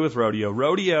nothing to do with rodeo.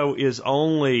 Rodeo is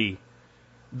only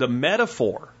the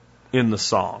metaphor in the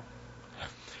song.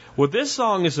 What this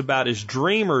song is about is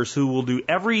dreamers who will do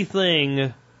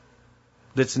everything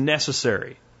that's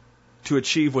necessary to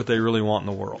achieve what they really want in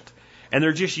the world. And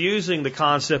they're just using the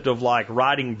concept of like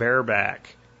riding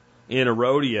bareback in a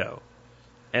rodeo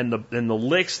and the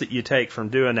licks that you take from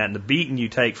doing that and the beating you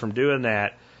take from doing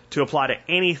that to apply to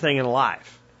anything in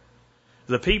life.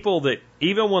 The people that,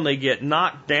 even when they get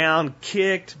knocked down,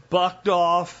 kicked, bucked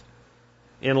off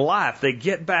in life, they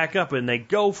get back up and they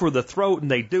go for the throat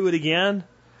and they do it again.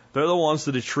 They're the ones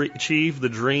that achieve the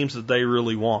dreams that they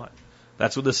really want.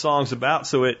 That's what this song's about.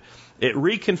 So it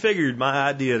reconfigured my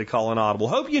idea to call an audible.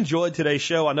 Hope you enjoyed today's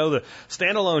show. I know the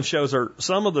standalone shows are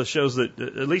some of the shows that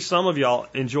at least some of y'all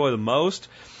enjoy the most.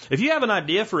 If you have an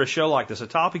idea for a show like this, a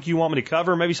topic you want me to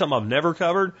cover, maybe something I've never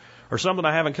covered, or something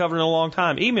I haven't covered in a long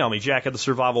time, email me,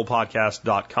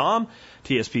 jack@thesurvivalpodcast.com,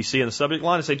 TSPC in the subject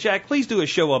line, and say, Jack, please do a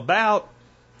show about.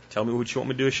 Tell me what you want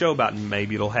me to do a show about, and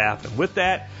maybe it'll happen. With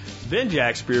that, then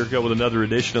Jack Spirko with another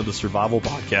edition of the Survival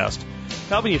Podcast,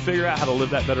 helping you figure out how to live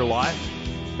that better life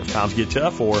if times get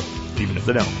tough or even if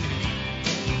they don't.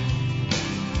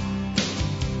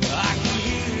 I can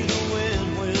hear the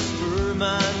wind whisper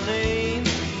my name,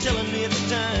 telling me it's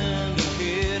time to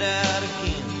get out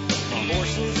again. My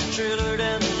horses are trailered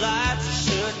and the lights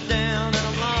are shut down, and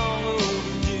I'm long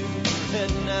overdue for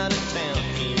heading out of town.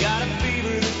 Got a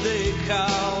fever that they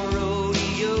call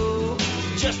rodeo,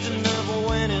 just enough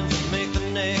winning to make the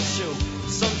next show.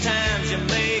 Sometimes you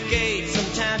make 8,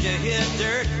 sometimes you hit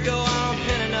dirt. Go on,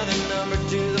 pin another number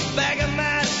to the back of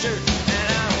my shirt,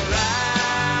 and I'll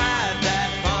ride that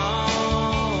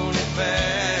pony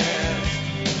fast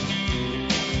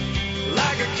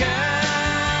like a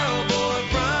cowboy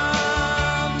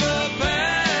from the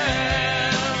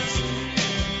past.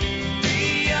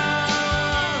 Be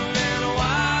young and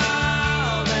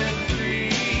wild and free,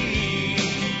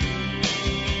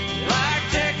 like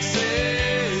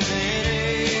Texas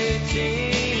in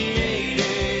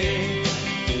 1880.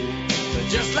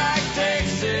 Just like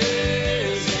Texas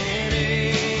in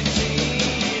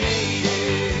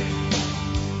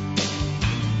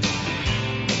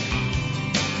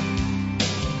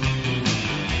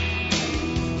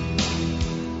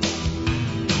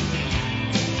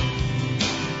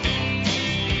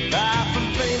Right from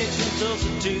Phoenix and Tulsa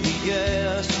to the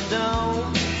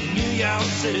Astrodome, New York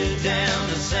City down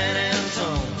to San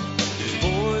Antone. These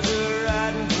boys are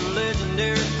riding for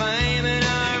legendary fame, and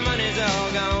our money's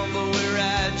all gone, but we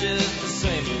ride just the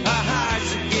same. Our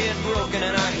hearts that get broken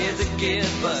and our heads that get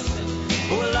busted,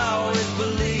 but we'll always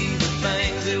believe the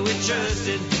things that we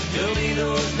trusted. There'll be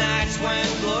those nights when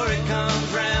glory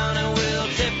comes round, and we'll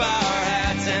tip our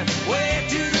hats and wave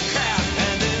to the crowd,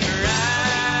 and then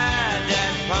ride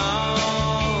that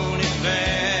pony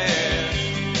fast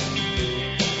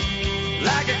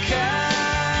like a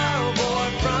cowboy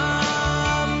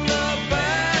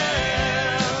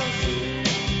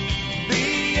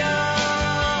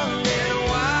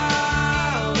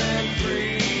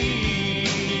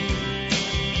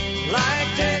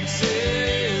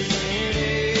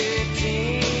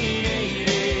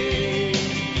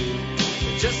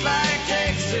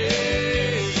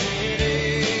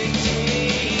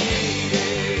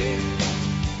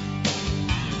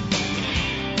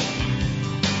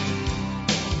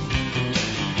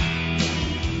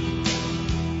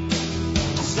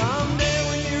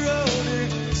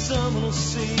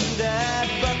see that